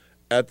orchestra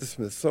at the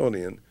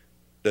Smithsonian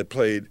that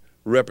played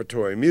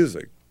repertory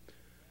music.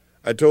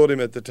 I told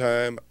him at the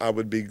time I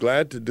would be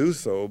glad to do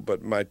so,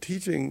 but my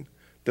teaching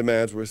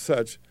demands were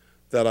such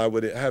that I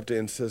would have to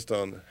insist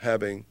on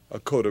having a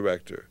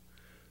co-director.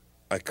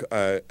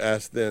 I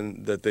asked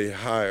then that they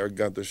hire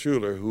Gunther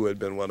Schuller, who had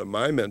been one of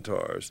my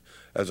mentors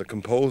as a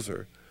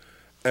composer.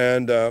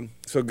 And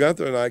so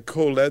Gunther and I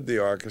co-led the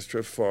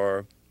orchestra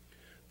for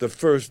the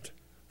first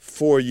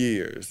 4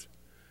 years.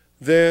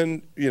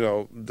 Then,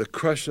 the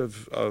crush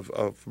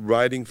of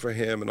writing for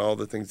him and all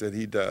the things that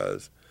he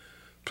does,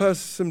 plus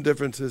some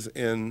differences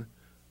in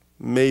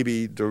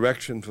maybe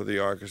direction for the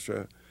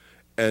orchestra,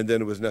 and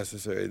then it was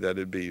necessary that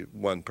it be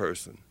one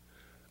person.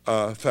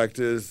 Fact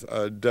is,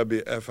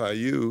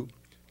 WFIU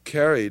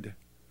carried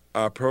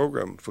our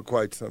program for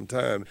quite some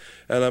time,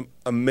 and I'm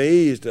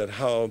amazed at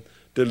how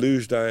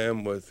deluged I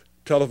am with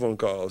telephone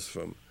calls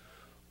from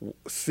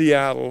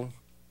Seattle,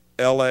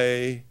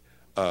 L.A.,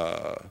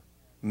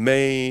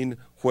 Maine,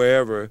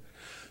 wherever.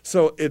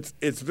 So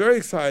it's very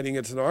exciting.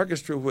 It's an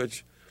orchestra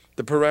which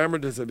the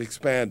parameters have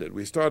expanded.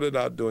 We started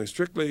out doing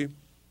strictly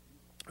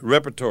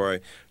repertory,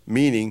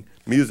 meaning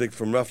music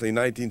from roughly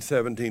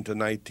 1917 to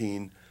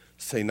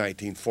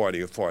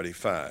 1940 or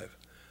 45.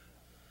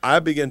 I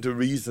began to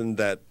reason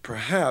that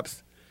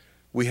perhaps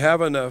we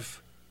have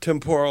enough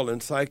temporal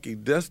and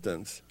psychic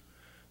distance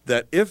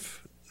that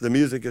if the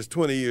music is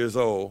 20 years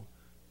old,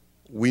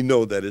 we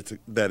know that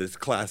it's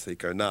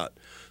classic or not.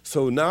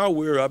 So now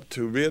we're up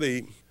to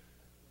really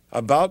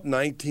about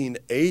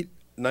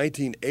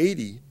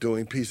 1980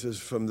 doing pieces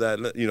from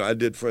that. You know, I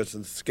did, for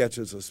instance,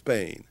 Sketches of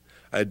Spain.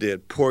 I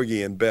did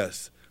Porgy and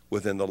Bess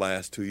within the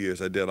last 2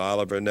 years. I did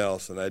Oliver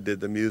Nelson. I did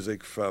the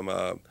music from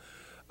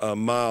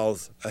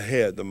Miles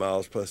Ahead, the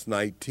Miles Plus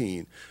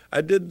 19.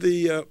 I did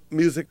the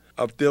music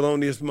of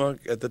Thelonious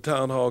Monk at the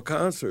Town Hall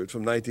concert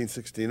from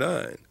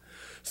 1969.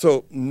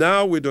 So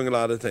now we're doing a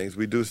lot of things.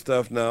 We do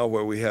stuff now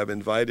where we have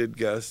invited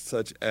guests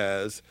such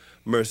as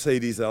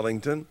Mercedes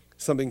Ellington,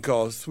 something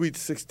called Suite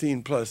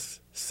 16 plus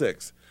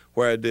 6,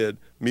 where I did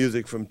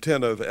music from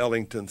 10 of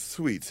Ellington's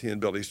suites, he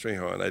and Billy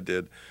Stringhorn. I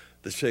did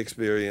the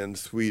Shakespearean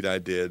suite. I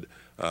did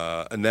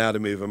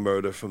Anatomy of a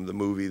Murder from the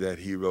movie that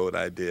he wrote.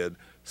 I did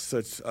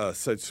Such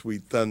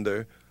Sweet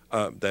Thunder.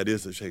 That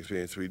is a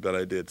Shakespearean suite, but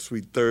I did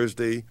Sweet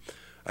Thursday.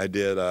 I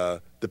did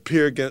the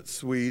Peer Gynt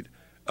suite,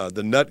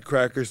 the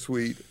Nutcracker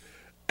suite.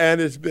 And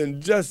it's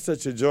been just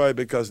such a joy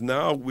because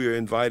now we're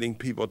inviting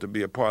people to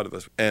be a part of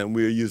us. And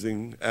we're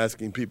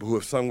asking people who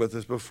have sung with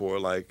us before,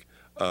 like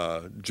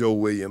Joe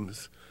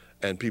Williams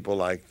and people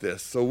like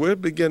this. So we're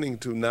beginning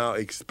to now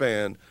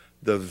expand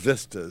the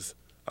vistas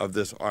of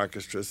this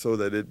orchestra so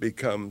that it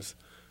becomes,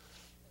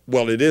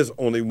 well, it is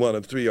only one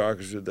of 3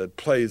 orchestras that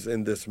plays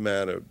in this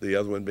manner, the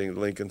other one being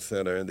Lincoln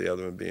Center and the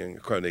other one being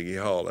Carnegie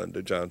Hall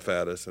under John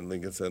Faddis and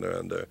Lincoln Center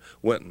under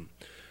Winton.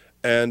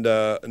 And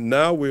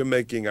now we're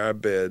making our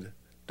bed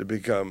to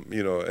become,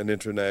 you know, an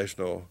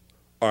international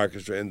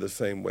orchestra in the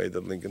same way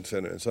that Lincoln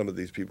Center and some of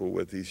these people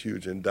with these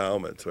huge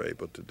endowments are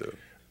able to do.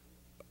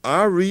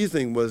 Our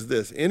reasoning was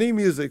this: any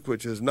music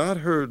which is not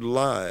heard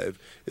live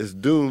is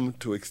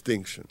doomed to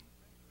extinction.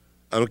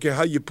 I don't care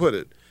how you put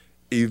it.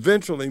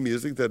 Eventually,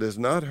 music that is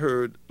not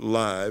heard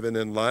live and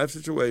in live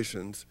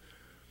situations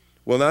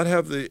will not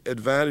have the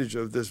advantage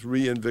of this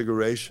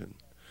reinvigoration.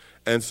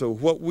 And so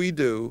what we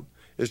do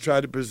is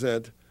try to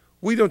present,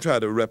 we don't try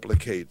to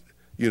replicate,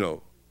 you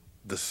know,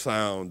 the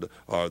sound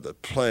or the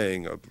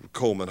playing of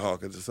Coleman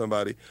Hawkins or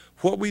somebody.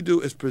 What we do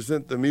is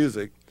present the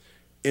music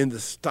in the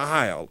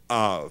style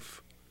of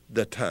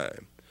the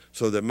time,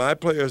 so that my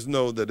players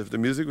know that if the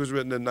music was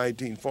written in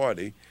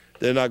 1940,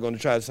 they're not going to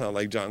try to sound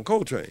like John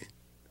Coltrane.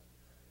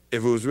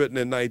 If it was written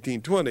in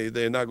 1920,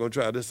 they're not going to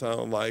try to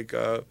sound like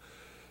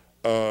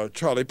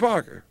Charlie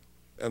Parker.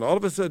 And all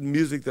of a sudden,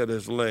 music that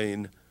has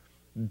lain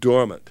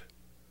dormant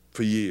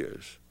for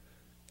years.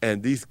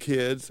 And these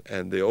kids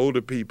and the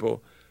older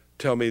people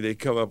tell me they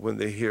come up when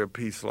they hear a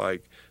piece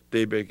like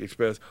Daybreak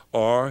Express,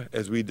 or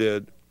as we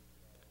did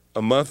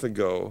a month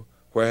ago,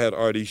 where I had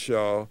Artie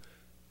Shaw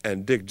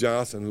and Dick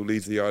Johnson, who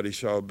leads the Artie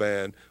Shaw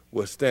Band,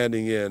 was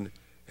standing in,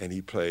 and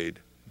he played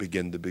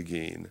Begin to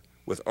Begin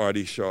with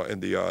Artie Shaw in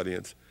the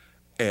audience.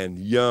 And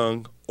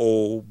young,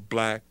 old,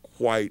 black,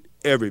 white,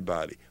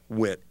 everybody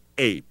went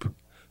ape.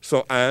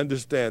 So I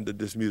understand that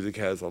this music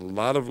has a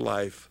lot of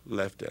life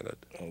left in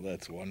it. Oh,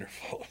 that's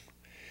wonderful.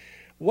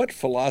 What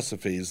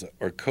philosophies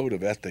or code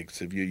of ethics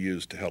have you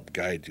used to help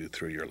guide you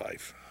through your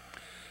life?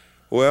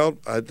 Well,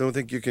 I don't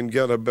think you can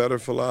get a better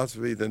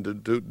philosophy than to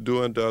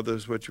do unto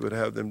others what you would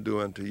have them do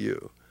unto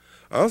you.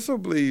 I also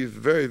believe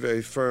very,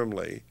 very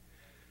firmly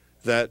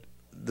that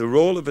the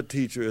role of a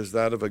teacher is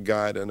that of a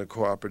guide in a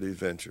cooperative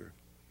venture.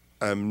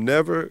 I'm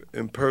never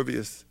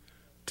impervious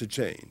to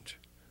change.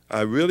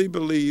 I really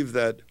believe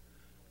that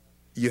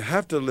you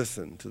have to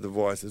listen to the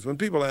voices. When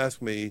people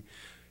ask me,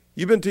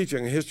 you've been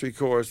teaching a history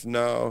course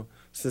now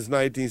since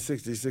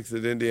 1966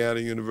 at Indiana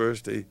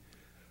University,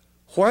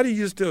 why do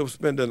you still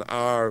spend an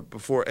hour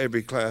before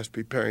every class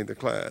preparing the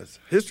class?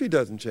 History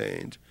doesn't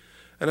change.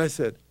 And I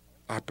said,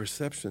 our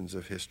perceptions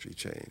of history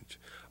change.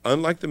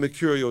 Unlike the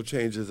mercurial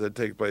changes that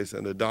take place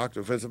in a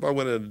doctor. For instance, if I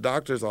went in a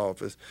doctor's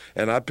office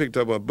and I picked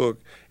up a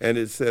book and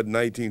it said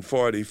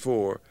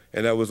 1944,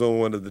 and that was on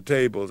one of the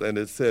tables, and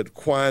it said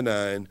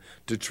quinine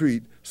to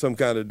treat some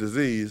kind of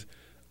disease,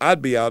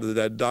 I'd be out of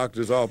that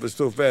doctor's office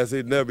so fast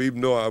they'd never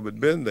even know I had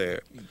been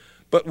there.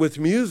 But with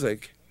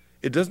music,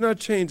 it does not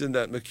change in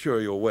that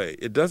mercurial way.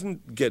 It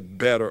doesn't get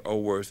better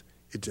or worse.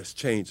 It just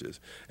changes.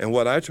 And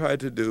what I try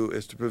to do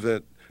is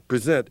to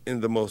present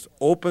in the most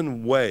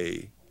open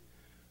way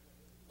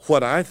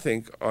what I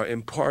think are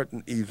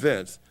important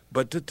events,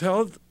 but to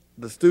tell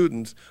the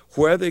students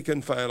where they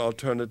can find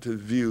alternative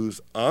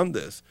views on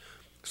this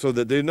so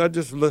that they're not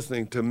just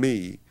listening to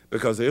me,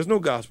 because there's no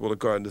gospel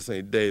according to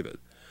St. David,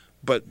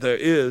 but there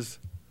is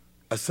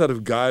a set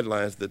of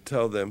guidelines that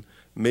tell them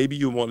maybe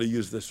you want to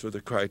use this for the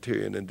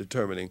criterion in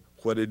determining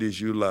what it is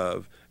you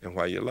love and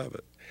why you love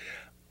it.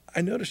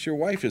 I notice your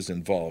wife is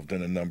involved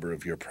in a number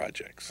of your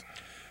projects.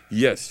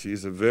 Yes,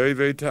 she's a very,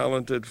 very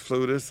talented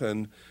flutist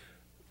and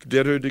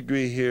did her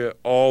degree here,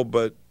 all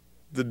but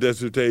the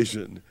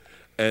dissertation.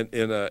 and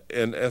in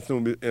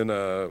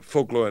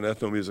folklore and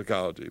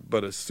ethnomusicology,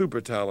 but a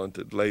super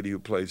talented lady who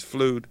plays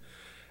flute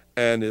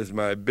and is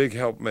my big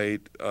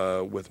helpmate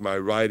with my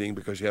writing,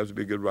 because she has to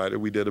be a good writer.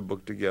 We did a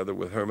book together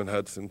with Herman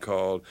Hudson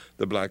called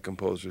The Black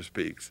Composer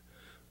Speaks.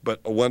 But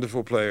a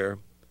wonderful player,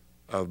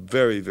 a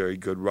very, very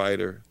good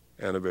writer,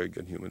 and a very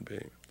good human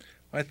being.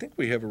 I think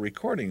we have a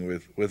recording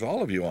with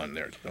all of you on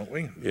there, don't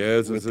we?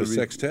 Yes. With the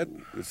sextet?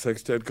 The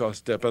sextet called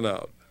Steppin'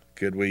 Out.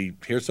 Could we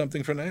hear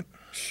something from that?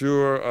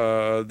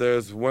 Sure.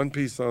 There's one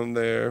piece on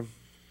there.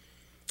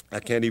 I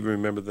can't even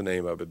remember the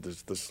name of it.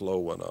 It's the slow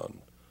one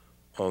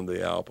on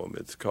the album.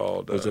 It's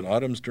called... Was it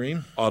Autumn's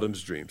Dream?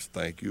 Autumn's Dreams.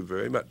 Thank you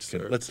very much,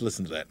 sir. Let's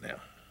listen to that now.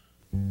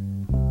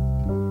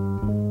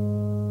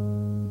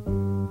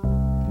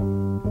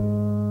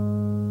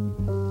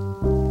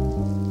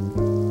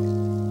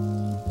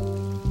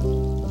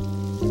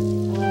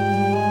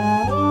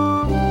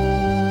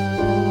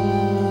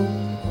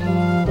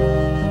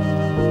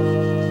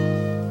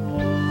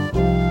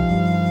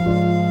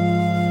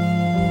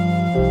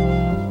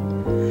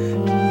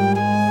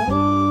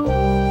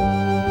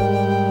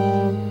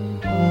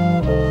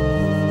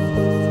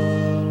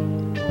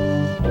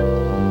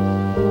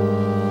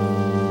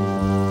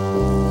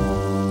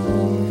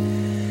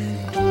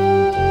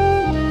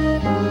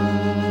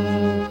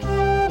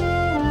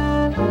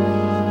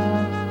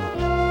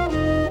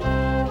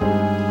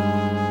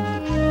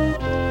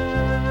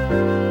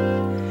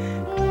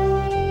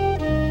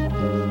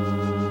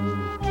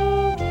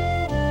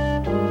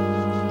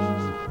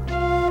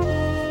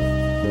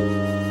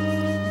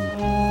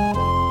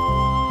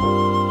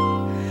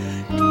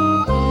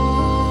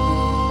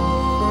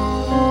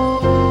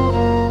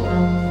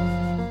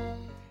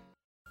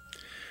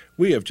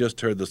 We have just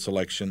heard the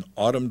selection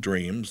Autumn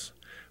Dreams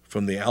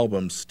from the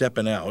album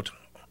Steppin' Out,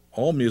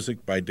 all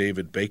music by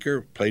David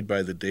Baker, played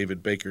by the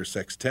David Baker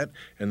Sextet,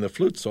 and the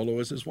flute solo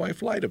is his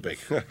wife, Lyda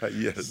Baker.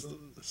 Yes.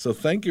 So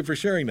thank you for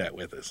sharing that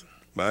with us.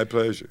 My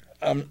pleasure.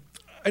 I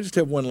just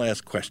have one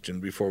last question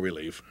before we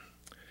leave.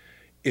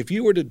 If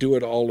you were to do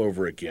it all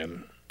over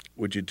again,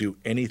 would you do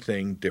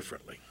anything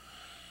differently?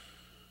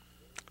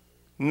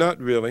 Not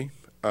really.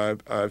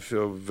 I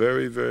feel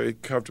very, very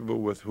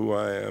comfortable with who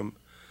I am.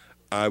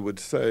 I would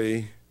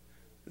say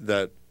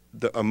that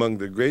among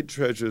the great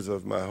treasures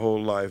of my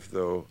whole life,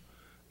 though,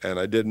 and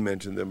I didn't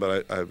mention them,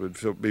 but I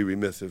would be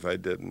remiss if I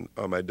didn't,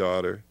 are my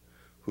daughter,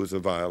 who's a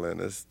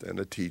violinist and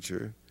a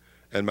teacher,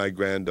 and my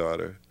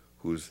granddaughter,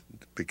 who's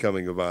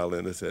becoming a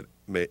violinist at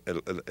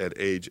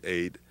age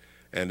 8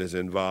 and is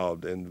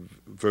involved in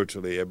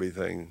virtually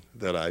everything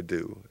that I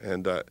do.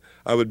 And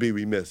I would be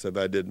remiss if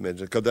I didn't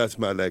mention it, because that's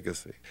my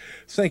legacy.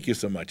 Thank you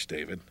so much,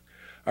 David.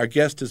 Our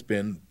guest has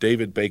been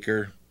David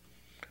Baker,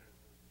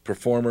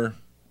 performer,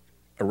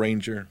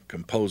 arranger,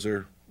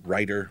 composer,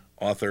 writer,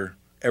 author,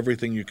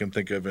 everything you can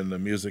think of in the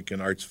music and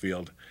arts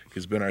field.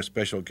 He's been our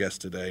special guest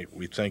today.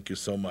 We thank you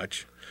so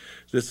much.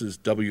 This is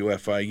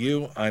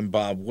WFIU. I'm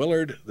Bob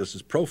Willard. This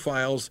is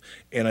Profiles,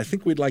 and I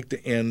think we'd like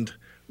to end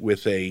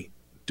with a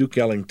Duke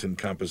Ellington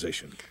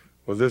composition.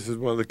 Well, this is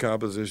one of the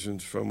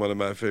compositions from one of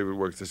my favorite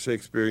works, the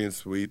Shakespearean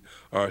suite,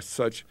 Are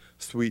Such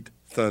Sweet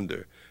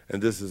Thunder.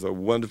 And this is a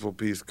wonderful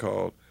piece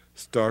called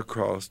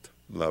Star-Crossed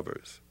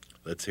Lovers.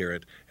 Let's hear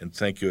it. And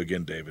thank you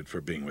again, David,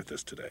 for being with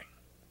us today.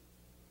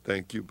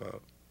 Thank you, Bob.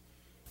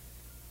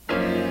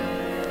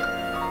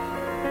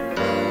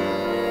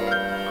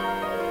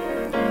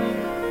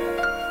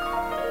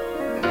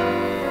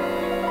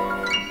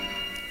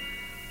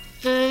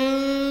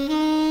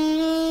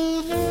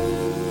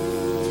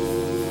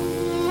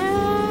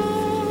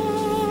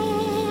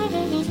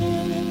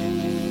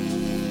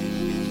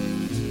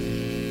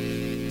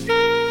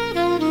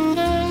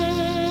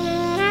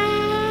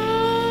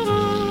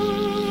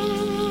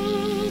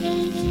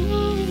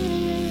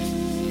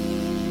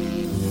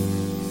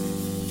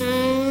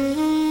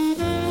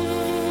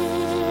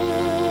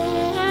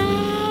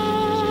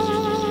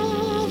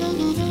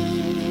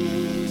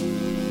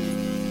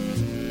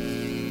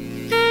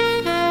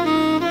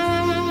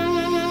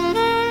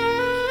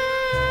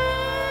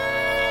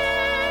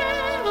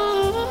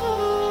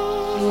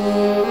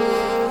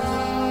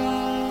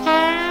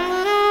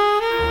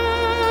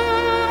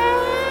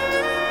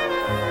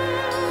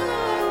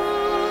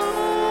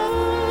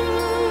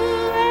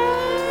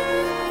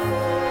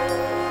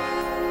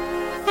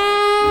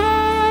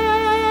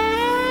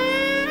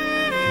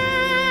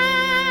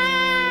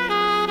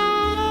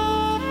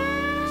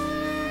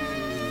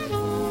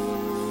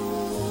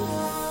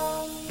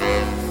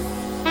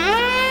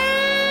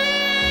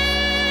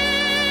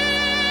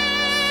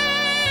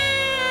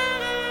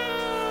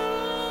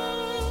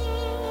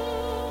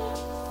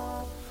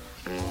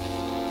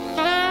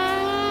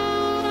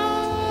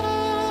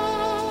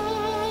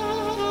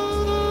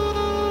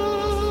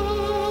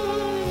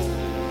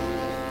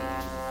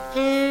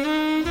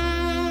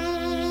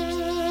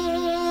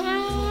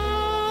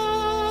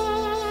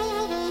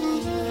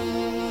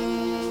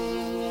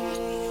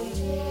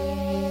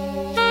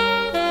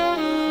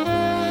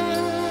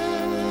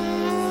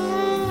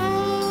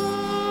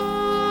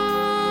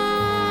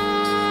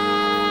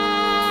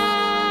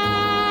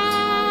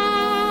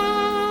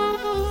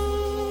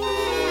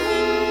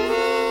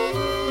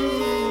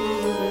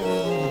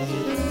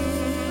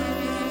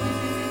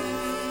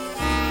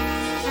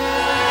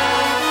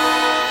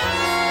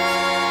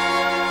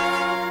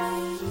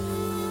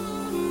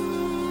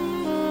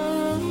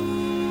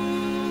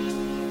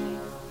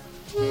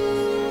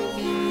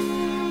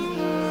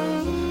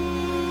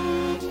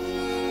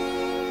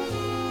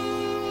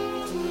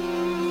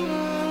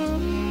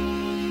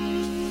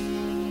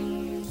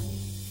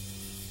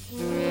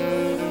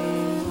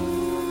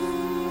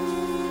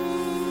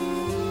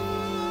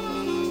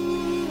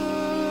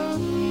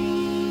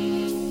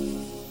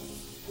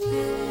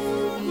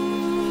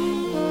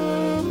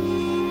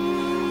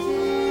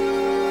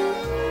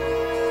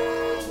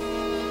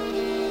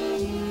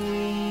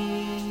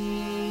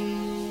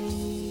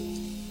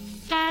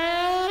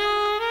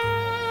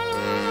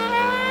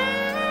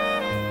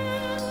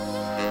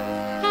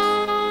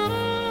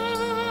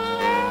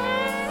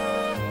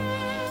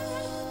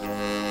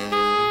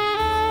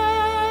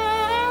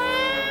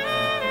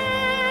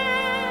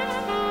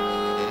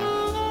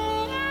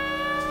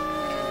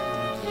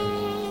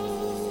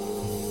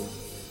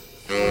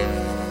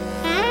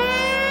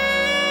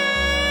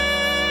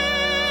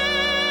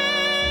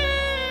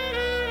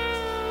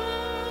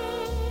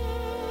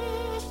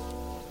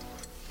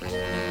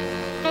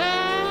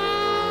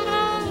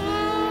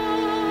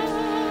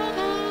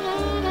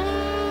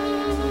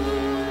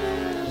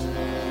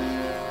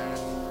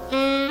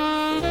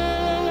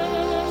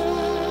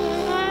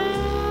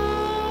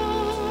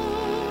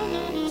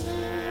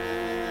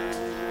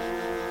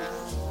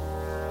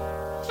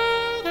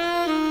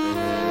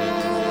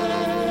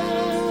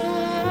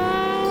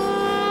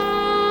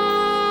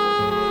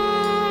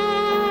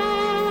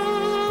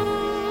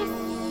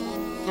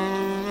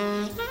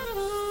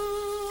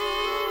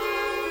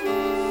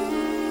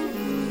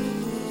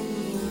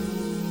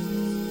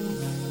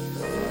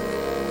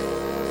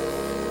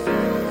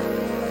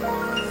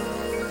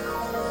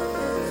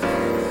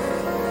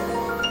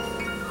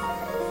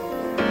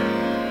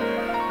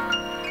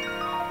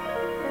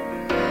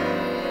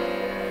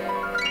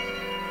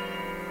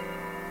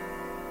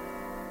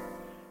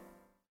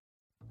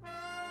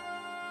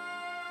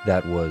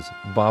 That was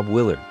Bob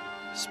Willard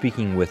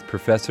speaking with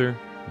Professor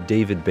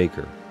David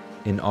Baker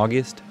in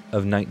August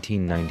of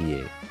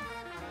 1998.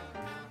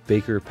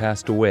 Baker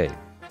passed away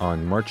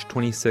on March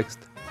 26,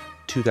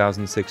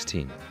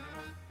 2016.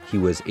 He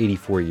was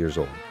 84 years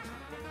old.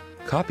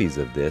 Copies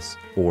of this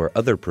or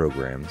other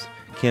programs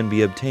can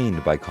be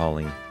obtained by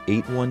calling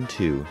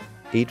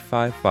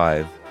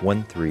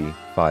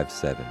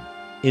 812-855-1357.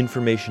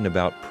 Information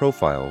about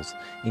Profiles,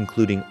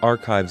 including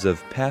archives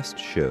of past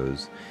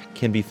shows,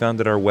 can be found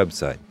at our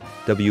website,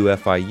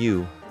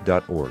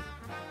 wfiu.org.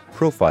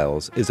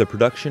 Profiles is a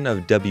production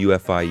of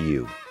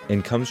WFIU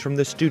and comes from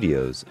the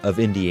studios of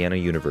Indiana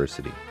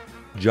University.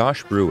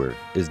 Josh Brewer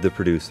is the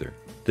producer.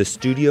 The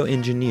studio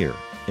engineer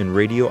and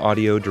radio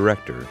audio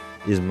director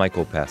is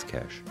Michael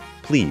Paskash.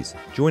 Please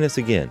join us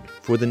again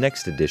for the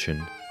next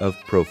edition of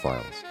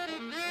Profiles.